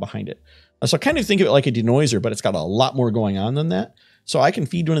creativity you want behind it. So I kind of think of it like a denoiser, but it's got a lot more going on than that. So I can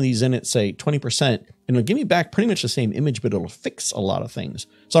feed one of these in at, say, 20%, and it'll give me back pretty much the same image, but it'll fix a lot of things.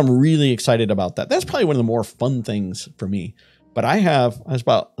 So I'm really excited about that. That's probably one of the more fun things for me. But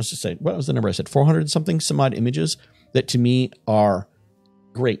let's just say, what was the number I said? 400 something some odd images that to me are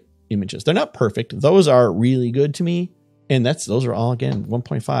great images. They're not perfect. Those are really good to me. And those are all, again,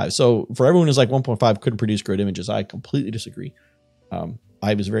 1.5. So for everyone who's like 1.5 couldn't produce great images, I completely disagree.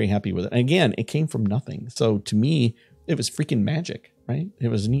 I was very happy with it. And again, it came from nothing. So to me, it was freaking magic, right? It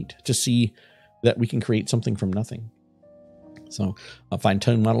was neat to see that we can create something from nothing. So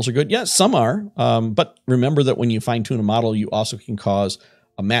fine-tuned models are good. Yeah, some are. But remember that when you fine-tune a model, you also can cause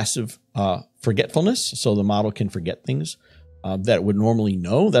a massive forgetfulness. So the model can forget things that it would normally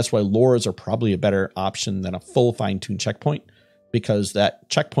know. That's why LoRa's are probably a better option than a full fine-tuned checkpoint, because that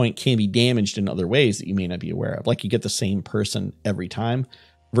checkpoint can be damaged in other ways that you may not be aware of. Like you get the same person every time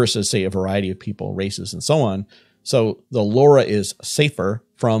versus, say, a variety of people, races, and so on. So the LoRa is safer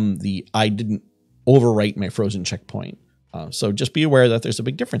from the I didn't overwrite my frozen checkpoint. So just be aware that there's a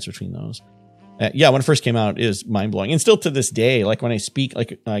big difference between those. Yeah, when it first came out, it is mind-blowing. And still to this day, like when I speak,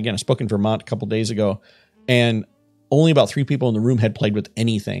 like again, I spoke in Vermont a couple days ago, and only about 3 people in the room had played with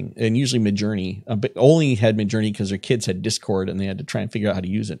anything, and usually Midjourney, but only had Midjourney because their kids had Discord and they had to try and figure out how to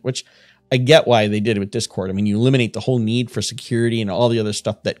use it, which I get why they did it with Discord. I mean, you eliminate the whole need for security and all the other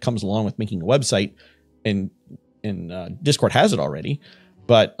stuff that comes along with making a website, and Discord has it already,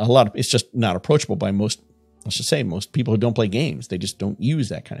 but it's just not approachable by most, let's just say most people who don't play games. They just don't use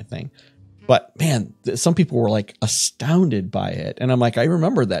that kind of thing. But man, some people were like astounded by it. And I'm like, I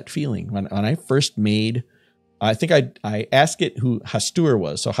remember that feeling when I first made, I think I asked it who Hastur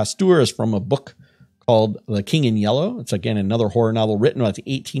was. So Hastur is from a book called The King in Yellow. It's again, another horror novel written about the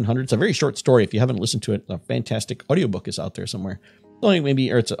 1800s. It's a very short story. If you haven't listened to it, a fantastic audiobook is out there somewhere.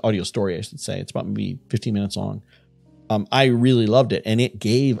 It's an audio story, I should say. It's about maybe 15 minutes long. I really loved it, and it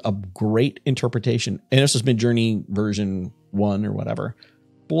gave a great interpretation. And this is Midjourney version 1 or whatever.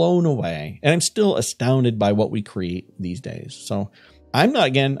 Blown away. And I'm still astounded by what we create these days. So I'm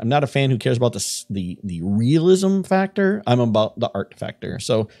not a fan who cares about the realism factor. I'm about the art factor.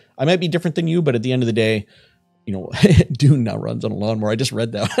 So I might be different than you, but at the end of the day, you know, Dune now runs on a lawnmower. I just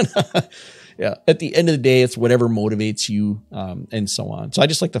read that one. Yeah. At the end of the day, it's whatever motivates you, and so on. So I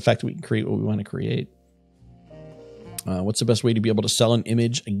just like the fact that we can create what we want to create. What's the best way to be able to sell an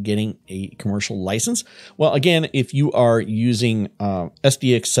image and getting a commercial license? Well, again, if you are using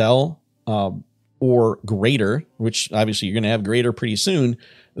SDXL or Greater, which obviously you're going to have Greater pretty soon,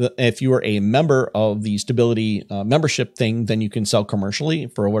 if you are a member of the Stability membership thing, then you can sell commercially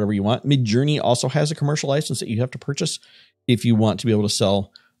for whatever you want. Midjourney also has a commercial license that you have to purchase if you want to be able to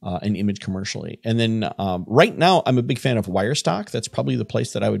sell an image commercially. And then right now, I'm a big fan of Wirestock. That's probably the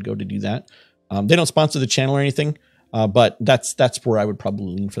place that I would go to do that. They don't sponsor the channel or anything. But that's where I would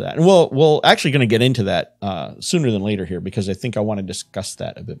probably lean for that. And we'll actually going to get into that sooner than later here, because I think I want to discuss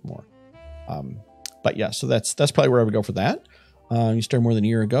that a bit more. But yeah, so that's probably where I would go for that. You started more than a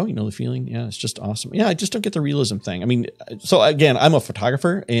year ago. You know the feeling. Yeah, it's just awesome. Yeah, I just don't get the realism thing. I mean, so again, I'm a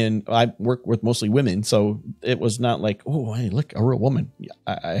photographer and I work with mostly women. So it was not like, oh, hey, look, a real woman. Yeah,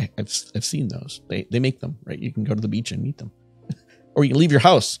 I've seen those. They make them, right? You can go to the beach and meet them. Or you can leave your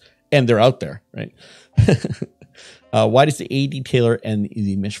house and they're out there, right? Why does the A detailer and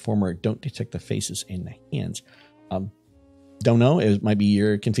the mesh former don't detect the faces and the hands? Don't know. It might be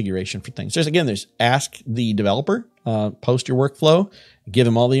your configuration for things. There's ask the developer, post your workflow, give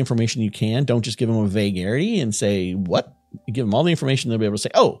them all the information you can. Don't just give them a vagueity and say, what? Give them all the information. They'll be able to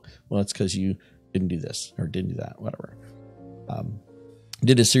say, oh, well, it's because you didn't do this or didn't do that, whatever.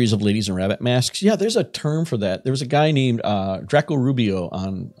 Did a series of ladies in rabbit masks. Yeah, there's a term for that. There was a guy named Draco Rubio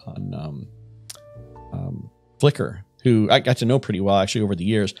on Flickr, who I got to know pretty well actually over the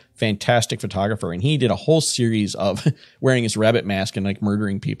years. Fantastic photographer. And he did a whole series of wearing his rabbit mask and like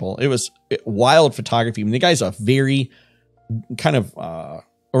murdering people. It was wild photography. I mean, the guy's a very kind of a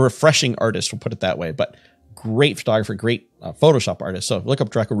refreshing artist, we'll put it that way, but great photographer, great Photoshop artist. So look up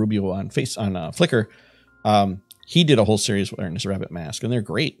Draco Rubio on Flickr. He did a whole series wearing his rabbit mask and they're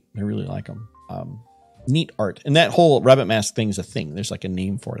great. I really like them. Neat art. And that whole rabbit mask thing is a thing. There's like a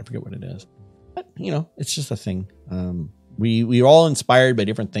name for it. I forget what it is. But, you know, it's just a thing. We're all inspired by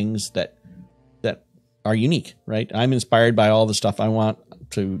different things that are unique, right? I'm inspired by all the stuff I want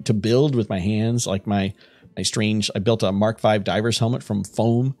to build with my hands, like my strange. I built a Mark V diver's helmet from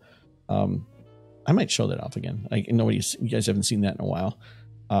foam. I might show that off again. You guys haven't seen that in a while.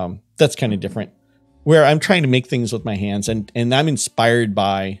 That's kind of different. Where I'm trying to make things with my hands, and I'm inspired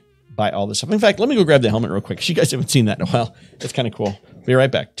by all this stuff. In fact, let me go grab the helmet real quick. You guys haven't seen that in a while. It's kind of cool. Be right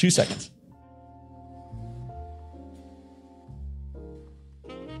back. 2 seconds.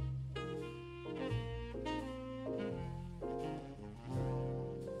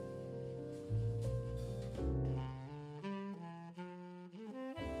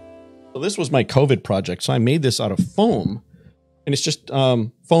 So this was my COVID project. So I made this out of foam, and it's just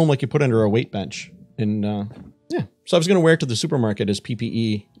foam like you put under a weight bench. And yeah, so I was going to wear it to the supermarket as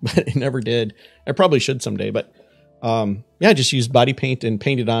PPE, but it never did. I probably should someday, but yeah, I just used body paint and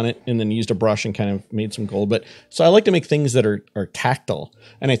painted on it and then used a brush and kind of made some gold. But so I like to make things that are tactile.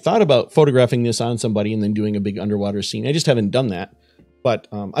 And I thought about photographing this on somebody and then doing a big underwater scene. I just haven't done that, but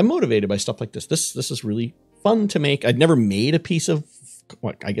I'm motivated by stuff like this. This is really fun to make. I'd never made a piece of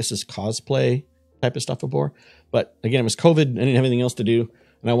what I guess is cosplay type of stuff before, but again, it was COVID. I didn't have anything else to do.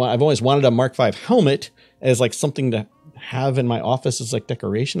 And I've always wanted a Mark V helmet as like something to have in my office as like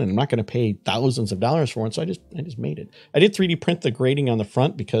decoration, and I'm not going to pay thousands of dollars for it. So I just made it. I did 3D print the grating on the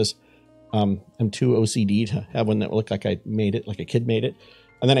front because I'm too OCD to have one that looked like I made it, like a kid made it.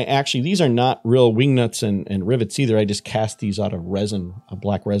 And then these are not real wing nuts and rivets either. I just cast these out of resin, a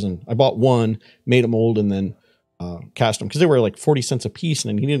black resin. I bought one, made a mold, and then cast them because they were like 40 cents a piece, and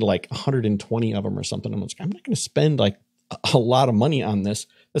then you needed like 120 of them or something. I'm like, I'm not going to spend like a lot of money on this.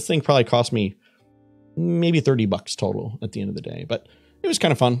 This thing probably cost me maybe $30 total at the end of the day, but it was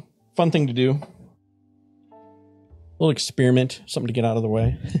kind of fun thing to do. A little experiment, something to get out of the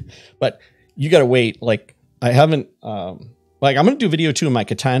way. But you got to wait. Like I haven't, like I'm going to do video too on my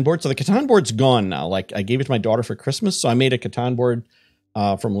Catan board. So the Catan board's gone now. Like I gave it to my daughter for Christmas. So I made a Catan board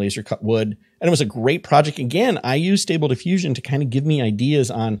from laser cut wood, and it was a great project. Again, I used Stable Diffusion to kind of give me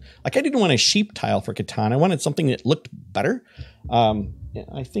ideas on, like, I didn't want a sheep tile for Catan. I wanted something that looked better.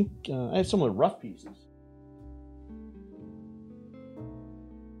 I think I have some of the rough pieces.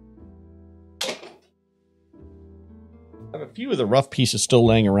 I have a few of the rough pieces still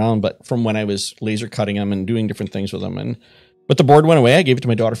laying around, but from when I was laser cutting them and doing different things with them. But the board went away. I gave it to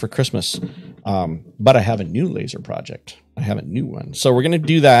my daughter for Christmas. But I have a new laser project. I have a new one. So we're going to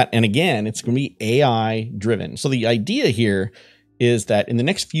do that. And again, it's going to be AI driven. So the idea here is that in the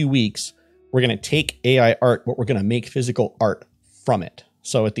next few weeks, we're going to take AI art, but we're going to make physical art from it.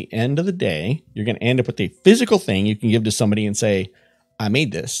 So at the end of the day, you're going to end up with a physical thing you can give to somebody and say, I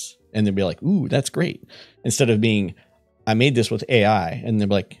made this. And they'll be like, ooh, that's great. Instead of being, I made this with AI. And they'll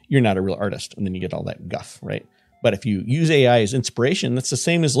be like, you're not a real artist. And then you get all that guff, right? But if you use AI as inspiration, that's the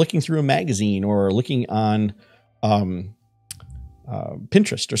same as looking through a magazine or looking on Pinterest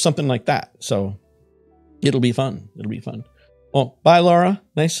or something like that. So it'll be fun. It'll be fun. Well, bye, Laura.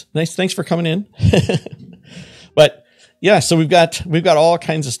 Nice. Thanks for coming in. But yeah, so we've got all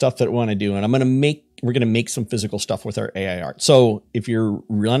kinds of stuff that we want to do, and we're going to make some physical stuff with our AI art. So if you're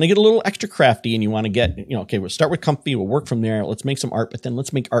want to get a little extra crafty and you want to get, okay, we'll start with Comfy, we'll work from there. Let's make some art, but then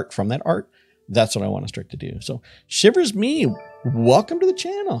let's make art from that art. That's what I want to start to do. So Shivers Me, welcome to the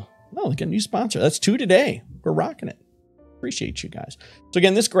channel. Oh, we got a new sponsor. That's 2 today. We're rocking it. Appreciate you guys. So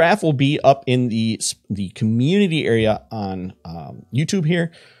again, this graph will be up in the community area on YouTube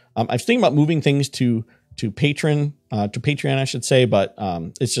here. I was thinking about moving things to Patreon, I should say, but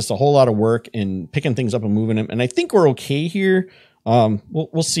it's just a whole lot of work and picking things up and moving them. And I think we're okay here.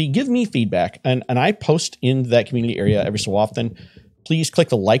 We'll see. Give me feedback, and I post in that community area every so often. Please click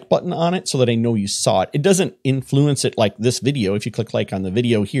the like button on it so that I know you saw it. It doesn't influence it like this video. If you click like on the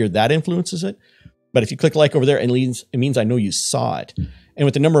video here, that influences it. But if you click like over there, it means I know you saw it. And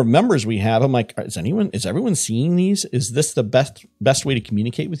with the number of members we have, I'm like, is everyone seeing these? Is this the best way to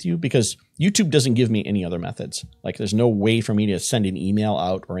communicate with you? Because YouTube doesn't give me any other methods. Like there's no way for me to send an email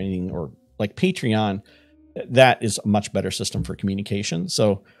out or anything, or like Patreon. That is a much better system for communication.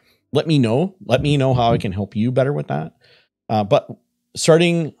 So let me know how I can help you better with that. But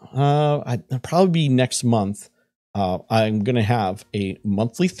starting, I'll probably be next month. I'm going to have a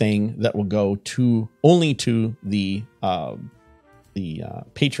monthly thing that will go only to the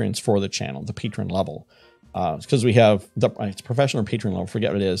patrons for the channel, the patron level, because we have it's professional or patron level,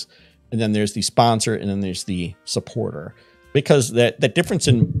 forget what it is, and then there's the sponsor, and then there's the supporter. Because that difference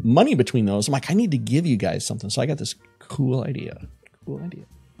in money between those, I'm like, I need to give you guys something. So I got this cool idea,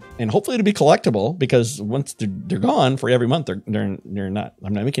 and hopefully it'll be collectible, because once they're gone for every month, they're not.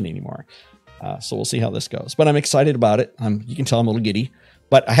 I'm not making any more. So we'll see how this goes, but I'm excited about it. You can tell I'm a little giddy,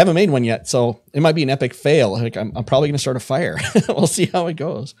 but I haven't made one yet, so it might be an epic fail. Like I'm probably going to start a fire. We'll see how it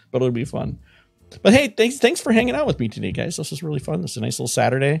goes, but it'll be fun. But hey, thanks for hanging out with me today, guys. This was really fun. This is a nice little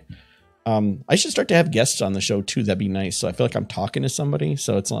Saturday. I should start to have guests on the show too. That'd be nice. So I feel like I'm talking to somebody,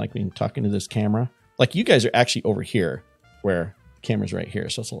 so it's not like me talking to this camera. Like you guys are actually over here, where the camera's right here,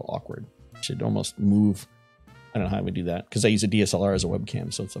 so it's a little awkward. I should almost move. I don't know how I would do that, because I use a DSLR as a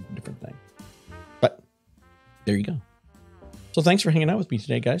webcam, so it's a different thing. But there you go. So thanks for hanging out with me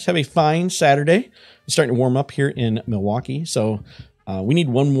today, guys. Have a fine Saturday. It's starting to warm up here in Milwaukee. So we need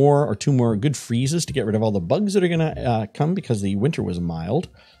 1 more or 2 more good freezes to get rid of all the bugs that are going to come, because the winter was mild.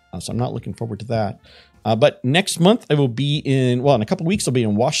 So I'm not looking forward to that. But next month I will be in a couple weeks, I'll be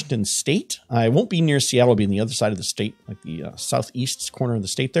in Washington State. I won't be near Seattle. I'll be on the other side of the state, like the southeast corner of the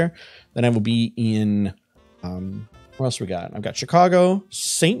state there. Then I will be in, where else we got? I've got Chicago,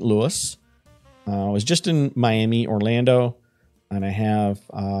 St. Louis. I was just in Miami, Orlando, and I have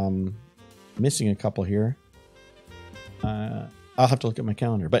missing a couple here. I'll have to look at my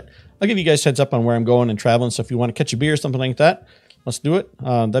calendar, but I'll give you guys heads up on where I'm going and traveling. So if you want to catch a beer or something like that, let's do it.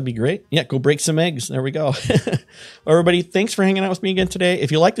 That'd be great. Yeah, go break some eggs. There we go. Everybody, thanks for hanging out with me again today.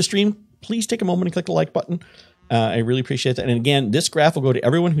 If you like the stream, please take a moment and click the like button. I really appreciate that. And again, this graph will go to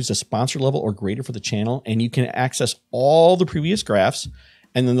everyone who's a sponsor level or greater for the channel, and you can access all the previous graphs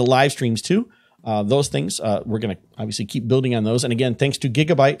and then the live streams too. Those things, we're going to obviously keep building on those. And again, thanks to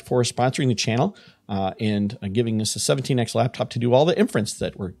Gigabyte for sponsoring the channel and giving us a 17X laptop to do all the inference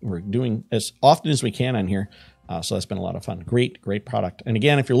that we're doing as often as we can on here. So that's been a lot of fun. Great product. And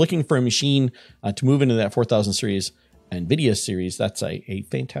again, if you're looking for a machine to move into that 4000 series NVIDIA series, that's a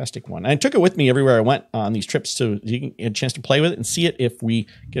fantastic one. I took it with me everywhere I went on these trips, so you can get a chance to play with it and see it if we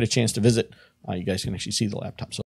get a chance to visit. You guys can actually see the laptop. So